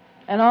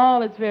and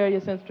all its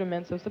various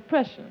instruments of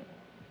suppression.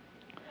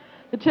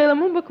 The Che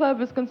Lumumba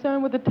Club is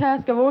concerned with the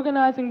task of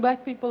organizing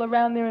black people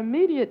around their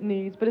immediate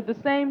needs, but at the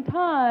same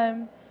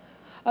time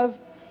of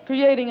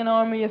creating an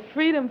army of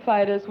freedom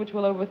fighters which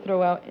will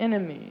overthrow our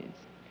enemies.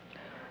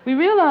 We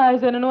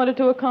realize that in order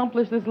to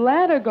accomplish this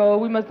latter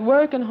goal, we must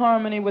work in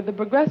harmony with the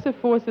progressive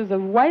forces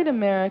of white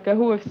America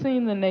who have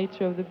seen the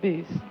nature of the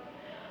beast.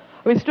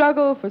 We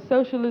struggle for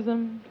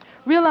socialism,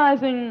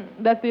 realizing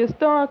that the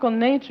historical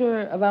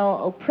nature of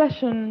our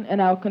oppression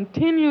and our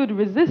continued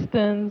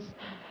resistance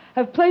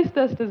have placed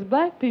us as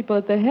black people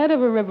at the head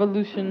of a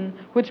revolution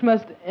which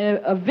must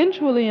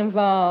eventually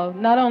involve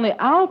not only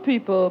our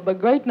people,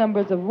 but great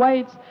numbers of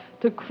whites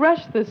to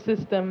crush the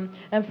system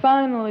and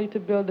finally to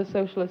build a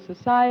socialist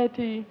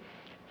society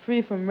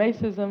free from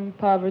racism,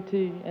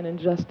 poverty, and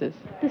injustice.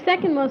 The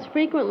second most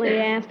frequently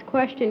asked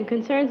question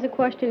concerns the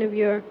question of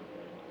your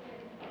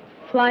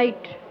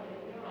flight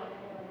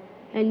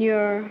and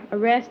your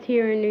arrest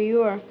here in New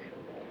York.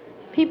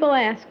 People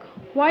ask,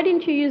 why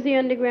didn't you use the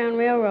Underground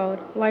Railroad,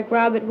 like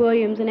Robert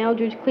Williams and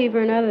Eldridge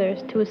Cleaver and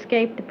others, to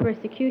escape the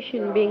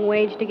persecution being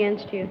waged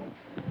against you?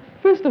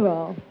 First of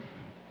all,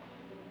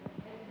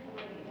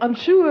 I'm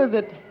sure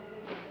that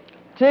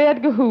J.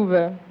 Edgar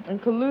Hoover, in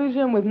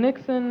collusion with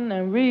Nixon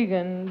and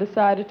Reagan,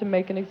 decided to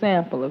make an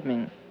example of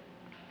me.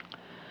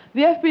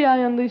 The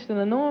FBI unleashed an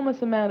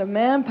enormous amount of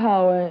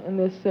manpower in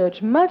this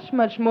search, much,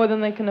 much more than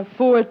they can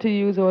afford to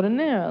use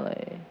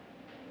ordinarily.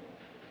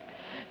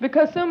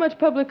 Because so much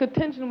public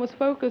attention was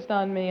focused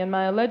on me and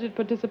my alleged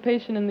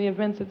participation in the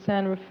events at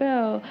San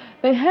Rafael,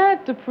 they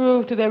had to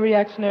prove to their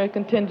reactionary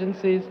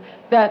contingencies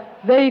that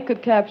they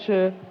could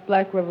capture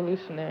black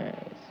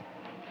revolutionaries.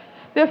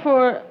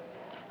 Therefore,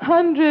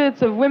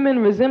 hundreds of women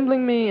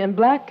resembling me in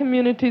black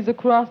communities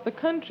across the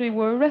country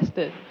were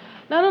arrested.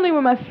 Not only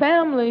were my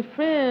family,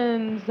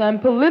 friends,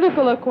 and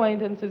political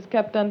acquaintances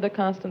kept under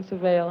constant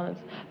surveillance,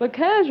 but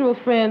casual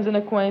friends and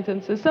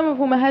acquaintances, some of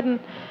whom I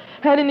hadn't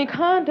had any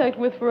contact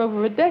with for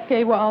over a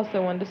decade, were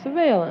also under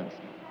surveillance.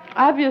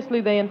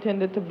 Obviously, they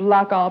intended to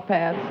block all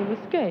paths of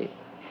escape.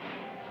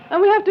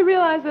 And we have to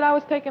realize that I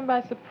was taken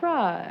by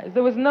surprise.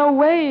 There was no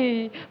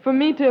way for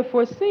me to have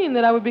foreseen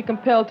that I would be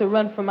compelled to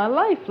run for my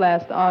life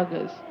last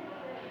August.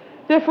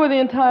 Therefore, the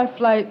entire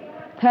flight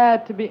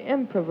had to be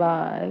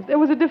improvised. It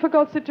was a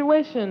difficult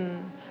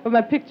situation with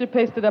my picture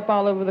pasted up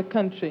all over the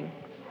country.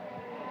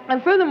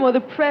 And furthermore, the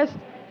press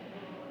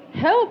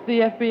helped the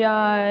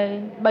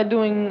FBI by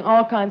doing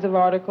all kinds of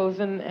articles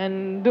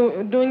and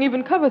doing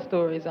even cover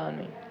stories on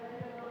me.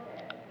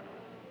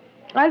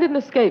 I didn't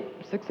escape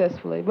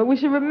successfully, but we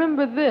should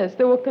remember this.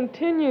 There will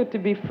continue to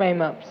be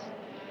frame-ups,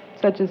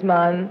 such as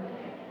mine,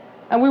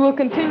 and we will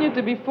continue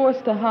to be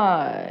forced to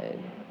hide.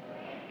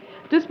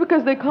 Just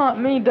because they caught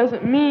me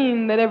doesn't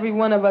mean that every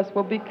one of us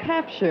will be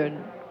captured.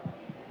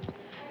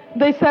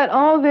 They set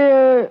all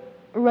their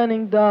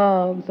running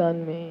dogs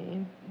on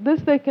me.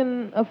 This they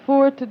can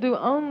afford to do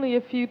only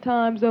a few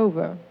times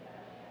over.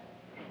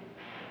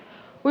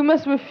 We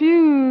must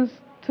refuse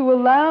to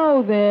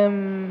allow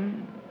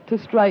them to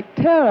strike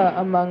terror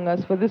among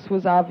us, for this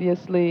was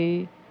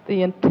obviously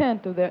the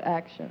intent of their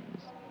actions.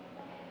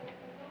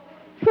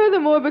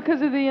 Furthermore,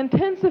 because of the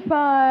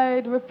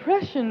intensified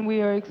repression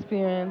we are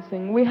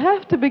experiencing, we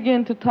have to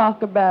begin to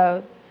talk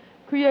about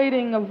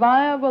creating a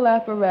viable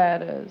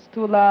apparatus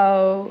to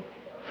allow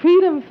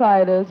freedom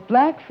fighters,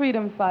 black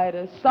freedom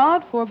fighters,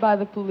 sought for by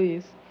the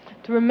police,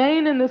 to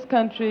remain in this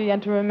country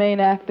and to remain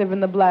active in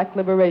the black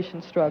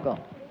liberation struggle.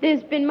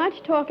 There's been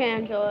much talk,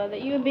 Angela,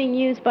 that you are being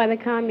used by the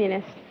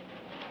communists.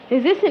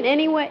 Is it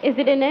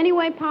in any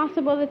way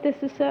possible that this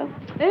is so?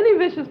 Any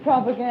vicious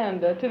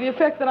propaganda to the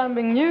effect that I'm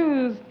being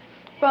used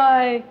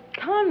by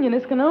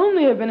communists can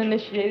only have been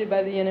initiated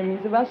by the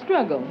enemies of our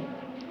struggle.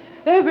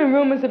 There have been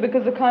rumors that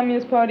because the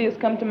Communist Party has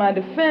come to my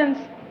defense,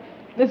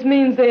 this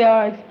means they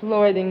are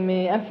exploiting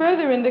me, and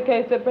further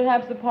indicates that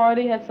perhaps the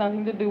party had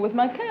something to do with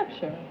my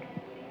capture.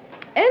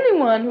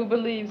 Anyone who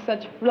believes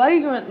such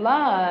flagrant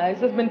lies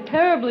has been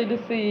terribly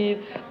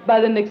deceived by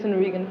the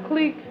Nixon-Reagan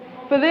clique,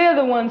 for they're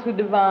the ones who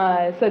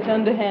devise such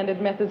underhanded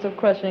methods of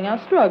crushing our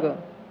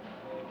struggle.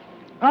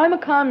 I'm a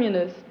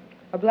communist,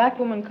 a black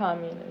woman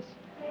communist.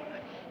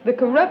 The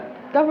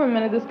corrupt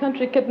government of this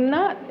country could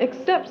not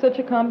accept such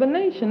a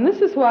combination.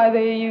 This is why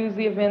they use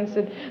the events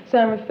at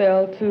San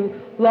Rafael to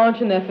launch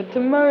an effort to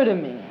murder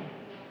me.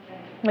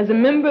 As a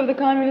member of the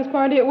Communist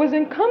Party, it was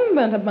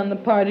incumbent upon the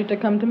party to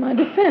come to my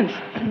defense.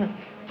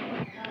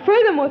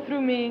 Furthermore,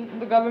 through me,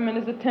 the government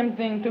is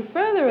attempting to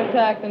further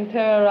attack and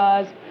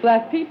terrorize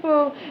black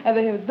people, as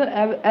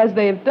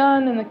they have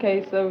done in the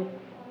case of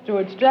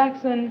George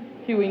Jackson,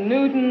 Huey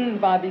Newton,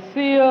 Bobby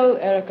Seale,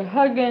 Erica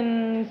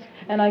Huggins,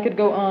 and I could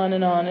go on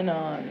and on and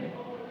on.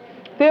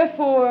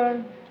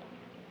 Therefore,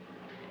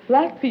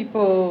 black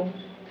people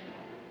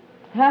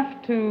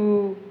have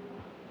to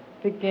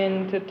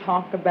begin to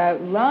talk about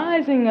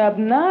rising up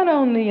not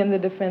only in the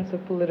defense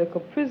of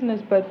political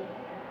prisoners, but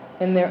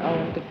in their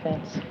own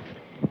defense.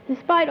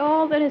 Despite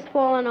all that has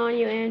fallen on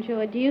you,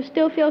 Angela, do you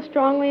still feel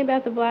strongly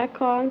about the black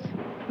cause?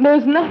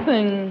 There's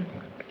nothing,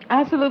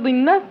 absolutely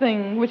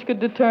nothing, which could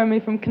deter me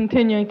from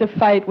continuing to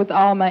fight with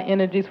all my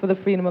energies for the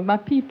freedom of my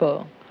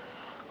people.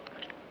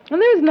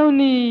 And there's no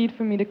need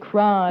for me to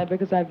cry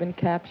because I've been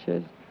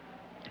captured.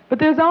 But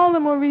there's all the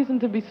more reason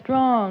to be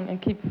strong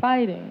and keep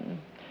fighting.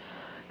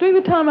 During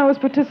the time I was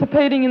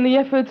participating in the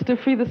efforts to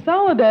free the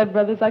Soledad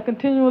brothers, I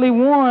continually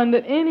warned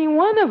that any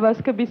one of us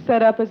could be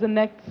set up as the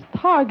next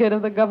target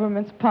of the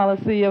government's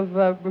policy of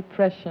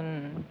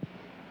repression,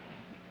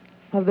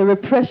 of the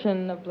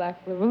repression of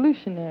black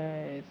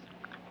revolutionaries.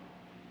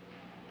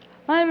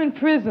 I'm in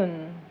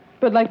prison,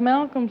 but like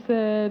Malcolm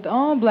said,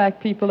 all black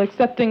people,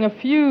 excepting a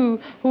few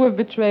who have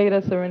betrayed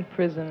us, are in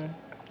prison.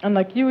 And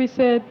like Huey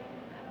said,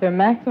 there are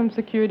maximum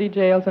security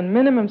jails and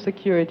minimum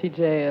security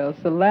jails.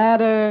 The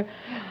latter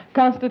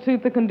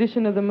constitute the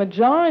condition of the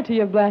majority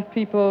of black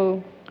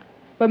people,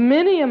 but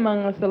many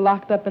among us are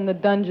locked up in the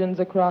dungeons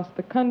across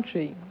the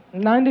country.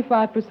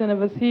 95%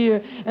 of us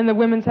here in the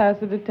Women's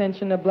House of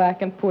Detention are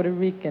black and Puerto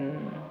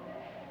Rican.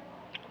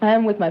 I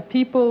am with my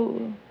people,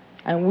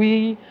 and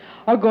we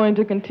are going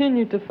to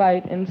continue to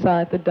fight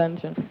inside the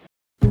dungeon.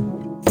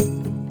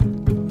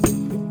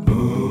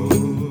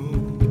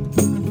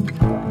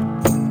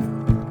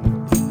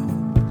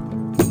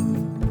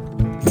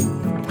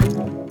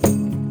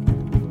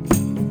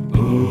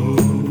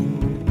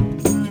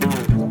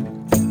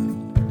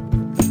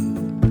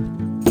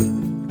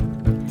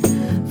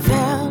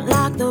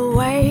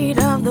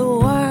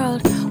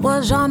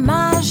 On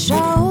my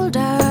shoulders,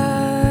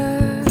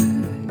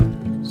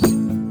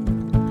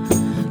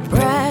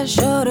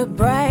 pressure to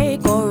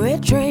break or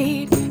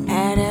retreat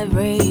at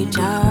every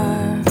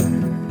turn,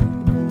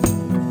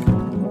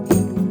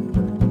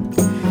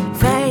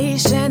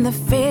 facing the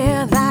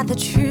fear that the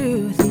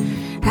truth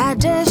had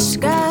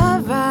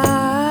discovered.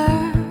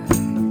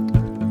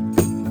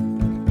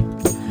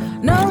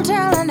 No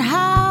telling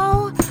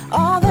how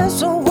all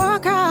this will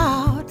work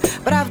out,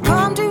 but I've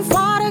come too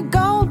far to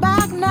go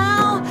back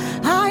now.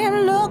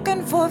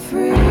 Looking for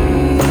freedom,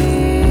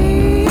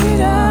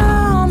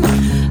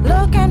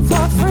 looking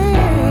for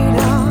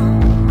freedom,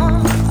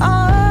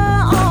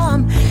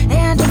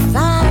 and to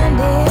find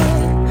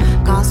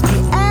it cost me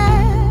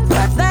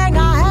everything I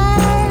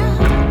have.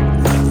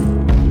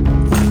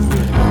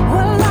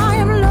 Well, I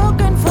am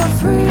looking for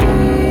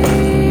freedom,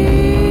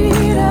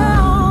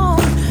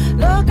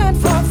 looking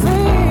for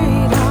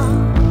freedom,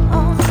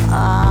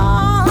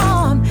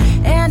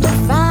 and to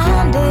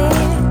find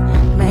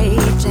it may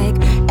take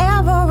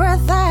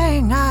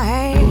everything I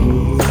hate.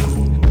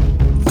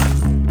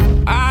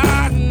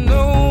 I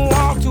know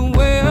all too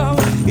well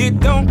it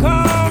don't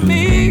come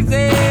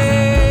easy.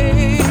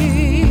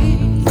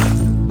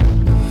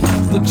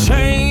 The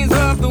chains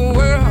of the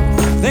world,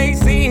 they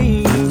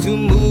seem to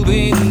move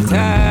in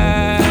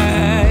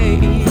tight.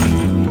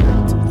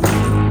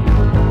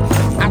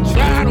 I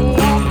try to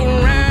walk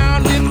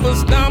around it, but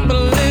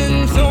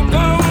stumbling so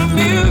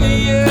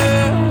familiar.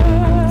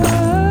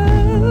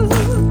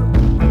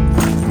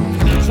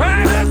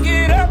 Try to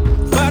get up,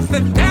 but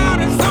the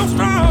doubt is so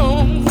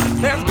strong.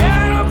 There's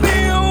gotta be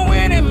a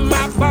wind in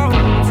my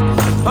bones.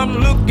 I'm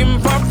looking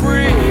for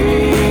freedom,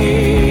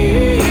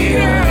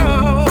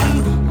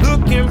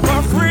 looking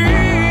for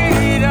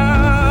freedom,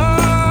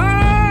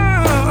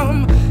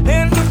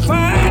 and to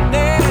find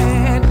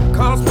that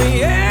cost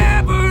me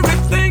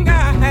everything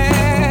I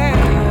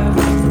have.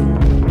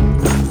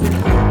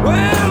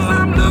 Well,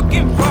 I'm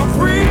looking for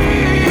freedom,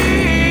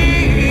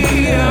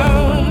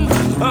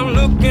 I'm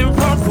looking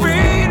for freedom.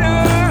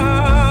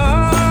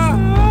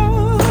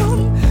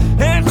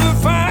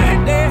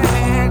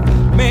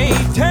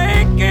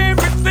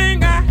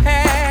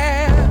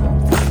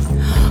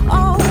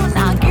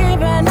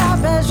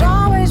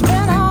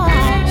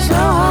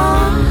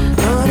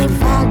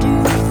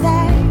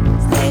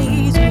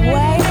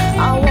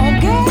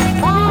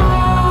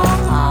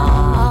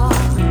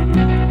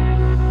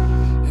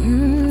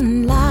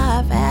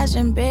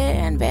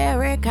 Been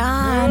very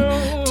kind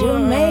to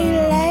me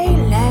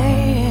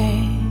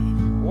lately.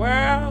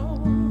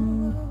 Well,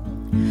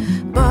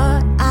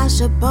 but I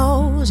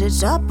suppose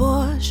it's a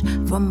push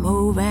for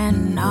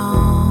moving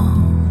on.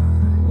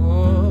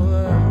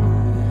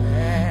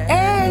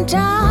 In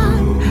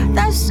time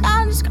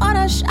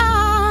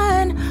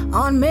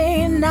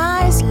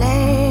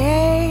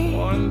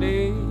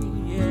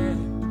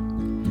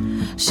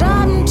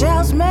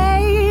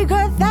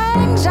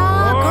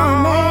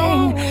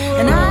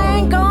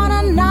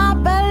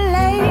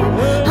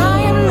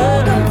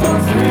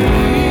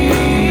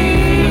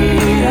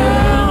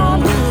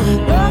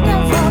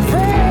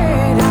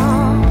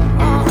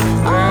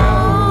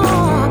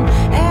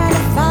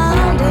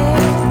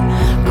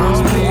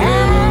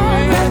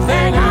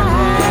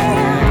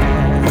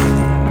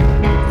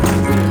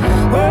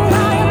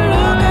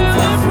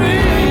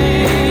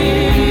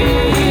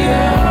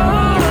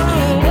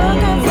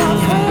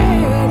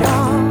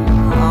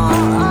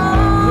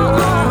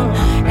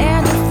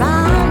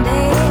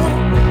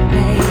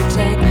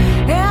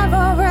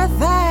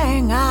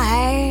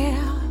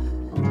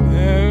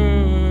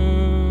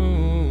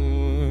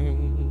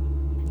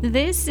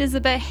This is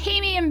the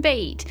Bohemian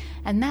Beat,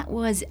 and that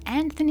was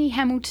Anthony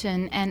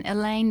Hamilton and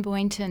Elaine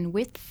Boynton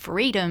with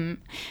Freedom.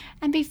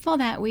 And before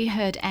that, we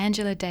heard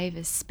Angela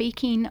Davis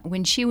speaking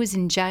when she was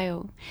in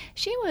jail.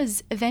 She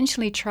was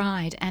eventually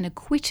tried and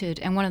acquitted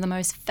in one of the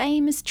most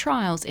famous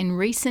trials in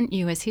recent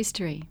US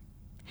history.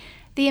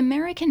 The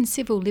American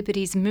Civil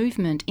Liberties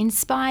Movement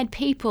inspired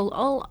people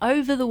all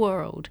over the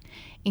world,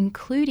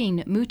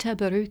 including Muta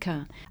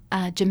Baruka,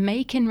 a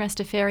Jamaican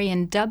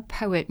Rastafarian dub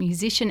poet,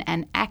 musician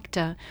and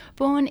actor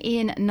born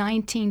in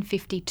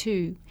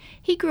 1952.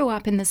 He grew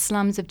up in the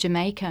slums of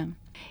Jamaica.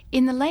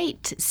 In the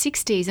late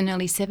 60s and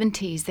early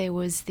 70s, there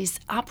was this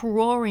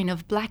uproaring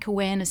of black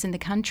awareness in the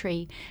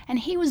country, and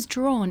he was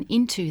drawn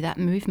into that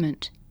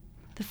movement.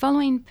 The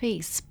following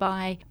piece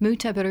by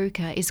Muta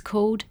Baruka is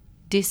called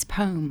This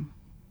Poem.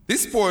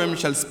 This poem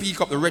shall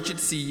speak of the wretched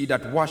sea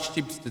that washed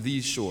ships to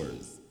these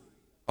shores,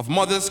 of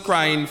mothers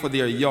crying for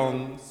their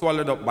young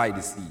swallowed up by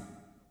the sea.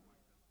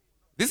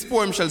 This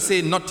poem shall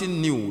say nothing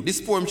new. This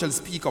poem shall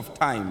speak of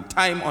time,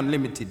 time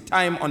unlimited,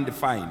 time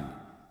undefined.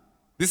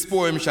 This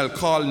poem shall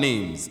call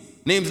names,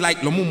 names like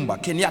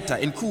Lumumba,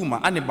 Kenyatta,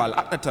 Nkrumah, Hannibal,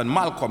 Akhenaton,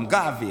 Malcolm,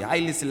 Garvey,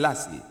 Haile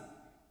Selassie.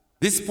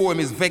 This poem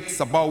is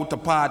vexed about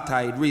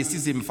apartheid,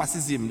 racism,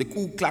 fascism, the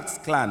Ku Klux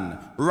Klan,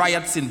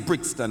 riots in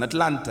Brixton,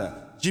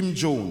 Atlanta, Jim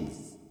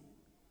Jones.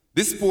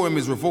 This poem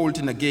is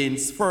revolting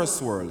against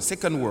first world,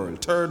 second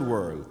world, third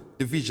world,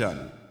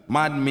 division,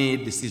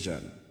 man-made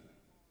decision.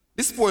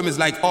 This poem is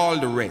like all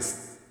the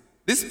rest.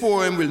 This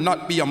poem will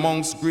not be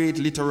amongst great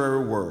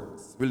literary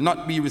works, will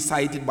not be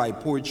recited by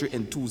poetry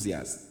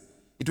enthusiasts.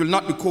 It will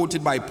not be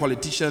quoted by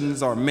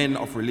politicians or men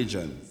of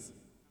religions.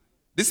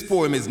 This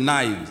poem is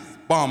knives,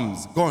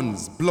 bombs,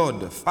 guns,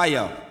 blood,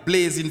 fire,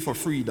 blazing for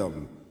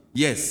freedom.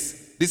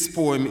 Yes, this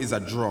poem is a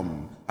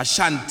drum.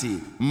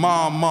 Ashanti,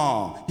 Ma,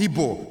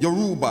 Igbo,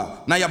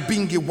 Yoruba,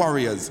 Nyabingi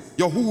warriors,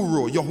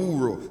 Yohuro,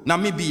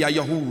 Namibia,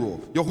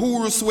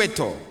 Yohuro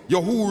Soweto,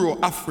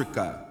 Yohuro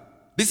Africa.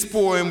 This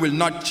poem will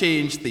not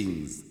change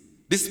things.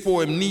 This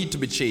poem need to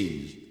be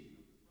changed.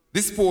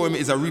 This poem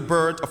is a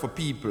rebirth of a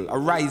people, a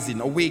rising,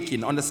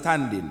 awakening,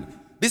 understanding.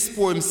 This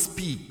poem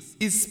speaks,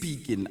 is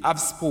speaking, have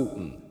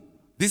spoken.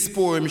 This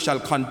poem shall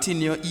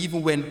continue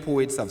even when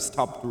poets have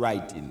stopped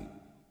writing.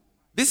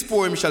 This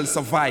poem shall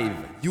survive,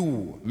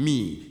 you,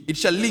 me. It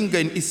shall linger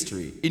in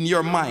history, in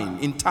your mind,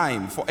 in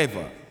time,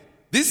 forever.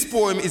 This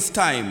poem is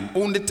time,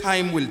 only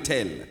time will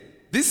tell.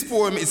 This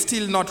poem is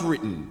still not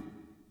written.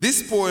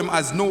 This poem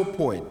has no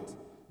poet.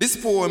 This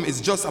poem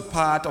is just a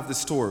part of the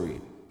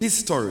story. His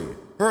story,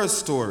 her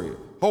story,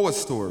 our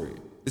story.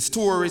 The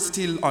story is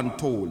still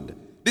untold.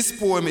 This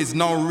poem is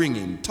now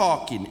ringing,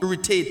 talking,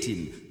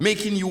 irritating,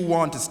 making you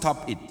want to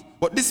stop it.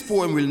 But this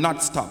poem will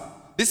not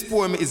stop. This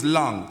poem is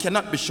long,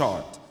 cannot be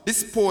short.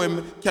 This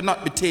poem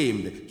cannot be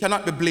tamed,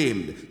 cannot be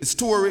blamed. The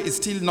story is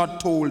still not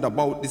told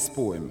about this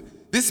poem.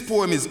 This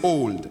poem is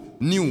old,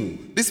 new.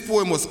 This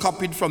poem was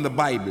copied from the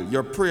Bible,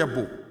 your prayer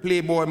book,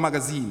 Playboy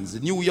magazines, the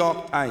New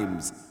York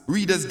Times,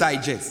 Reader's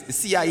Digest, the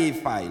CIA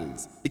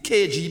files, the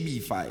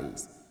KGB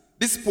files.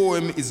 This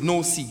poem is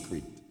no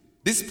secret.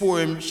 This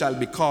poem shall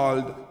be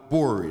called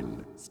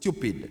boring,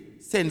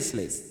 stupid,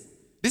 senseless.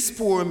 This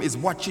poem is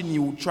watching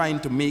you trying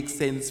to make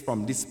sense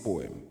from this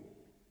poem.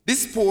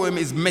 This poem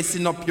is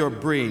messing up your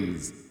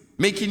brains,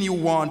 making you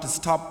want to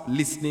stop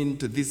listening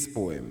to this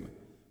poem.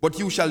 But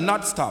you shall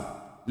not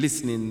stop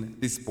listening to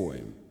this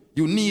poem.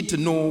 You need to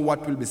know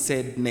what will be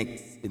said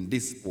next in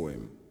this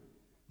poem.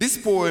 This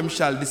poem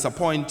shall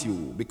disappoint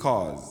you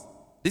because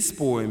this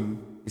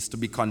poem is to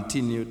be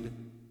continued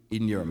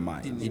in your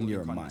mind, in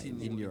your mind,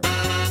 in your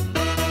mind.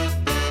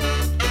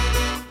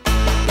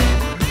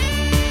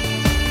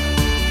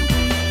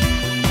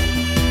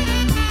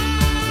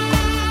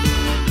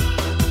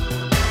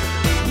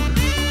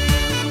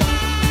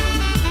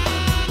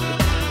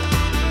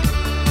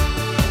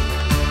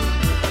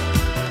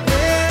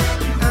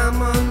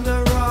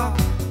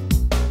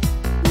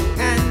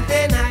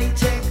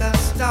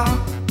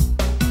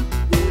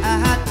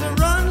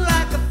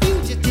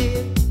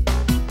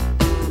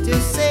 To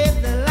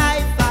save the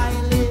life I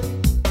live,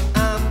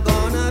 I'm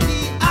gonna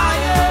be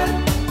higher.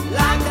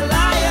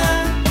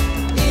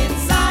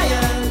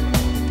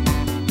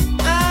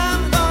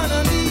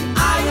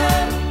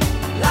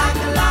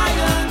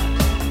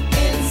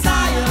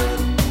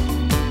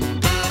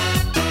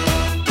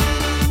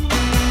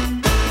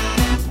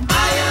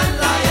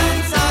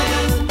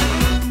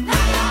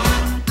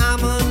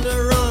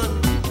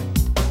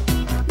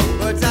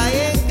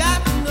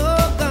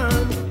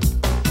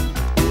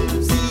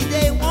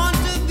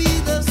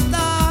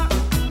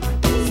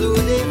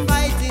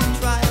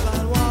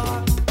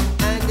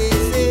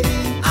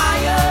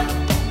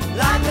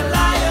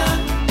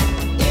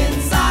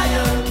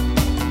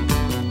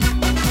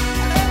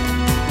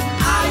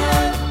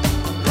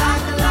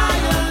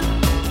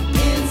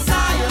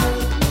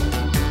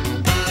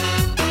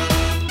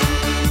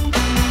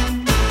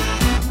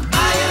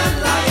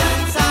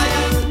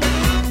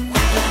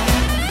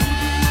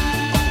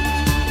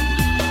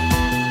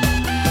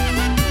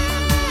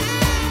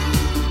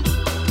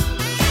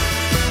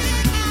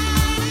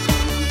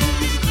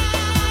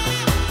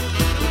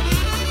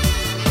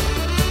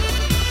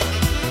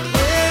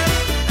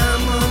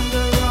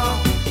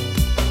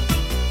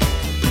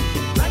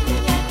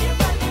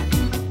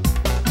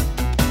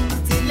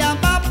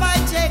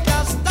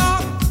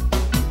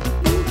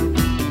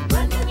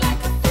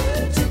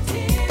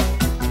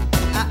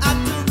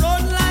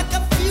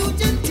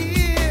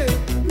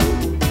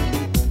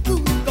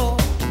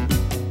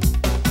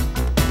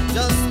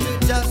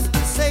 just to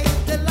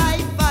save the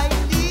life I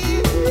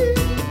live.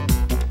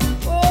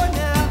 Oh,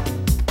 now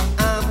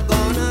I'm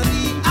gonna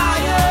be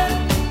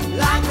iron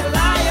like a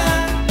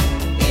lion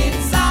in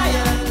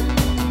Zion.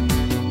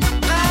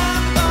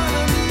 I'm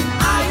gonna be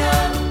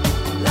iron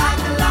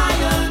like a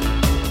lion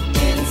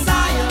in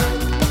Zion.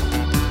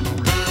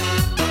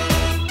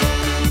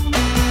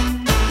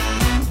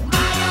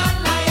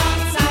 Iron lion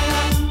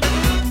Zion.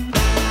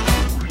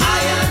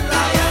 Iron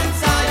lion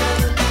Zion.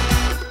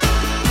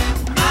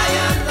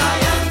 Iron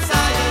lion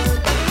Zion.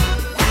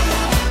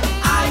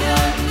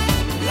 Iron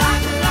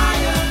like a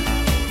lion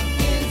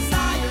in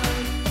Zion.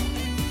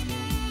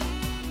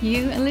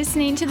 You are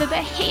listening to the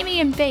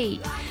Bohemian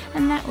Beat,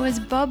 and that was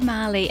Bob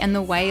Marley and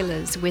the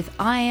Wailers with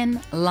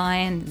Iron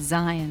Lion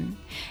Zion.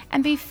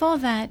 And before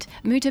that,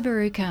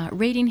 Mutabaruka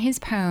reading his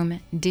poem,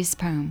 Dis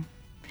Poem.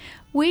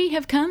 We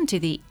have come to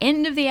the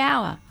end of the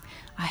hour.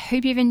 I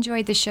hope you've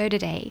enjoyed the show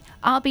today.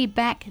 I'll be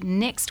back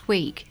next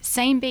week,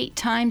 same beat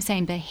time,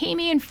 same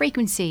Bohemian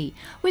frequency,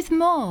 with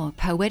more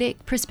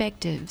poetic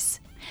perspectives.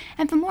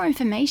 And for more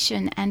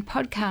information and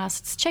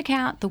podcasts, check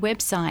out the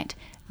website,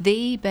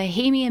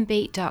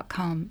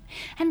 thebohemianbeat.com.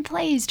 And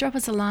please drop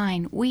us a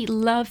line. We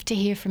love to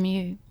hear from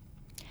you.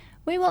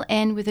 We will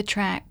end with a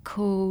track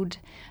called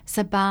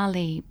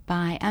Sabali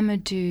by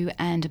Amadou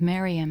and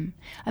Miriam,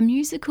 a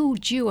musical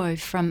duo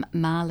from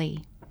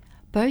Mali.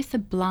 Both are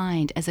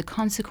blind as a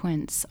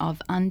consequence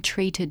of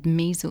untreated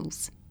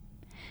measles.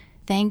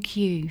 Thank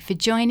you for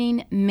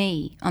joining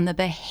me on the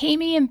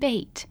Bohemian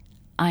Beat.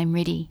 I'm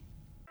Riddhi.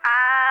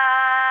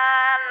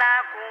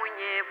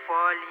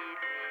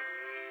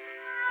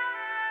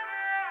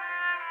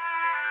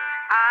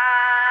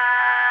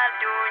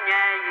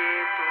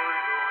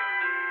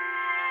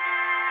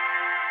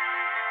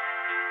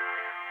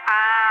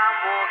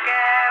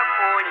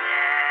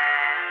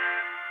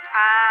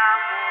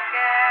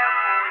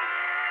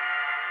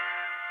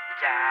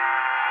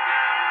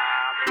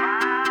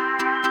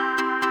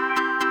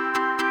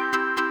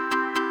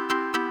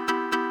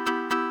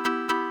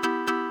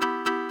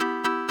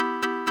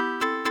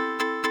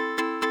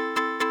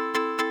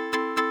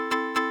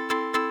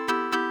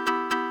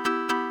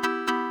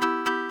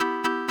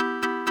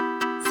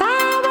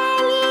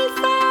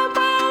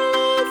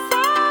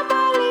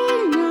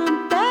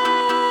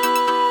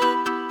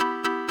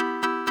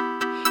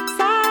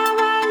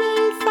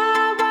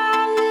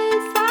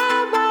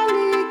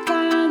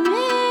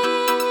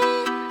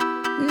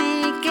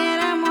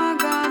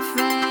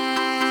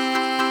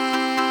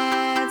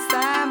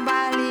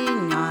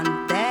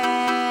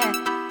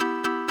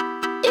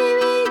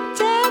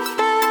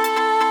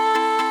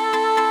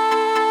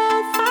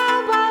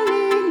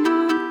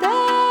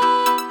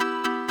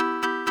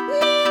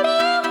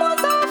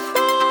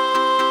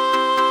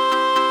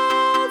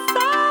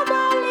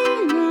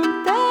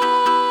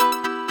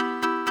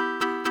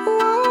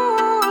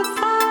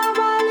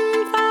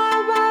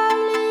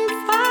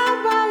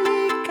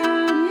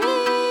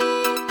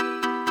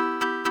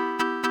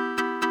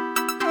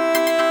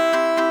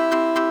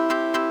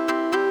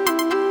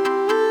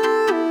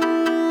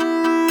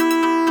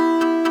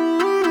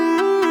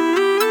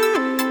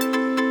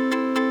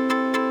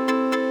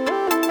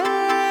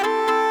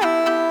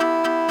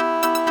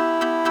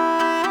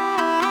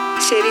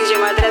 Chérie, je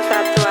m'adresse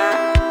à toi.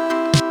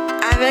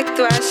 Avec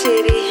toi,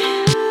 chérie.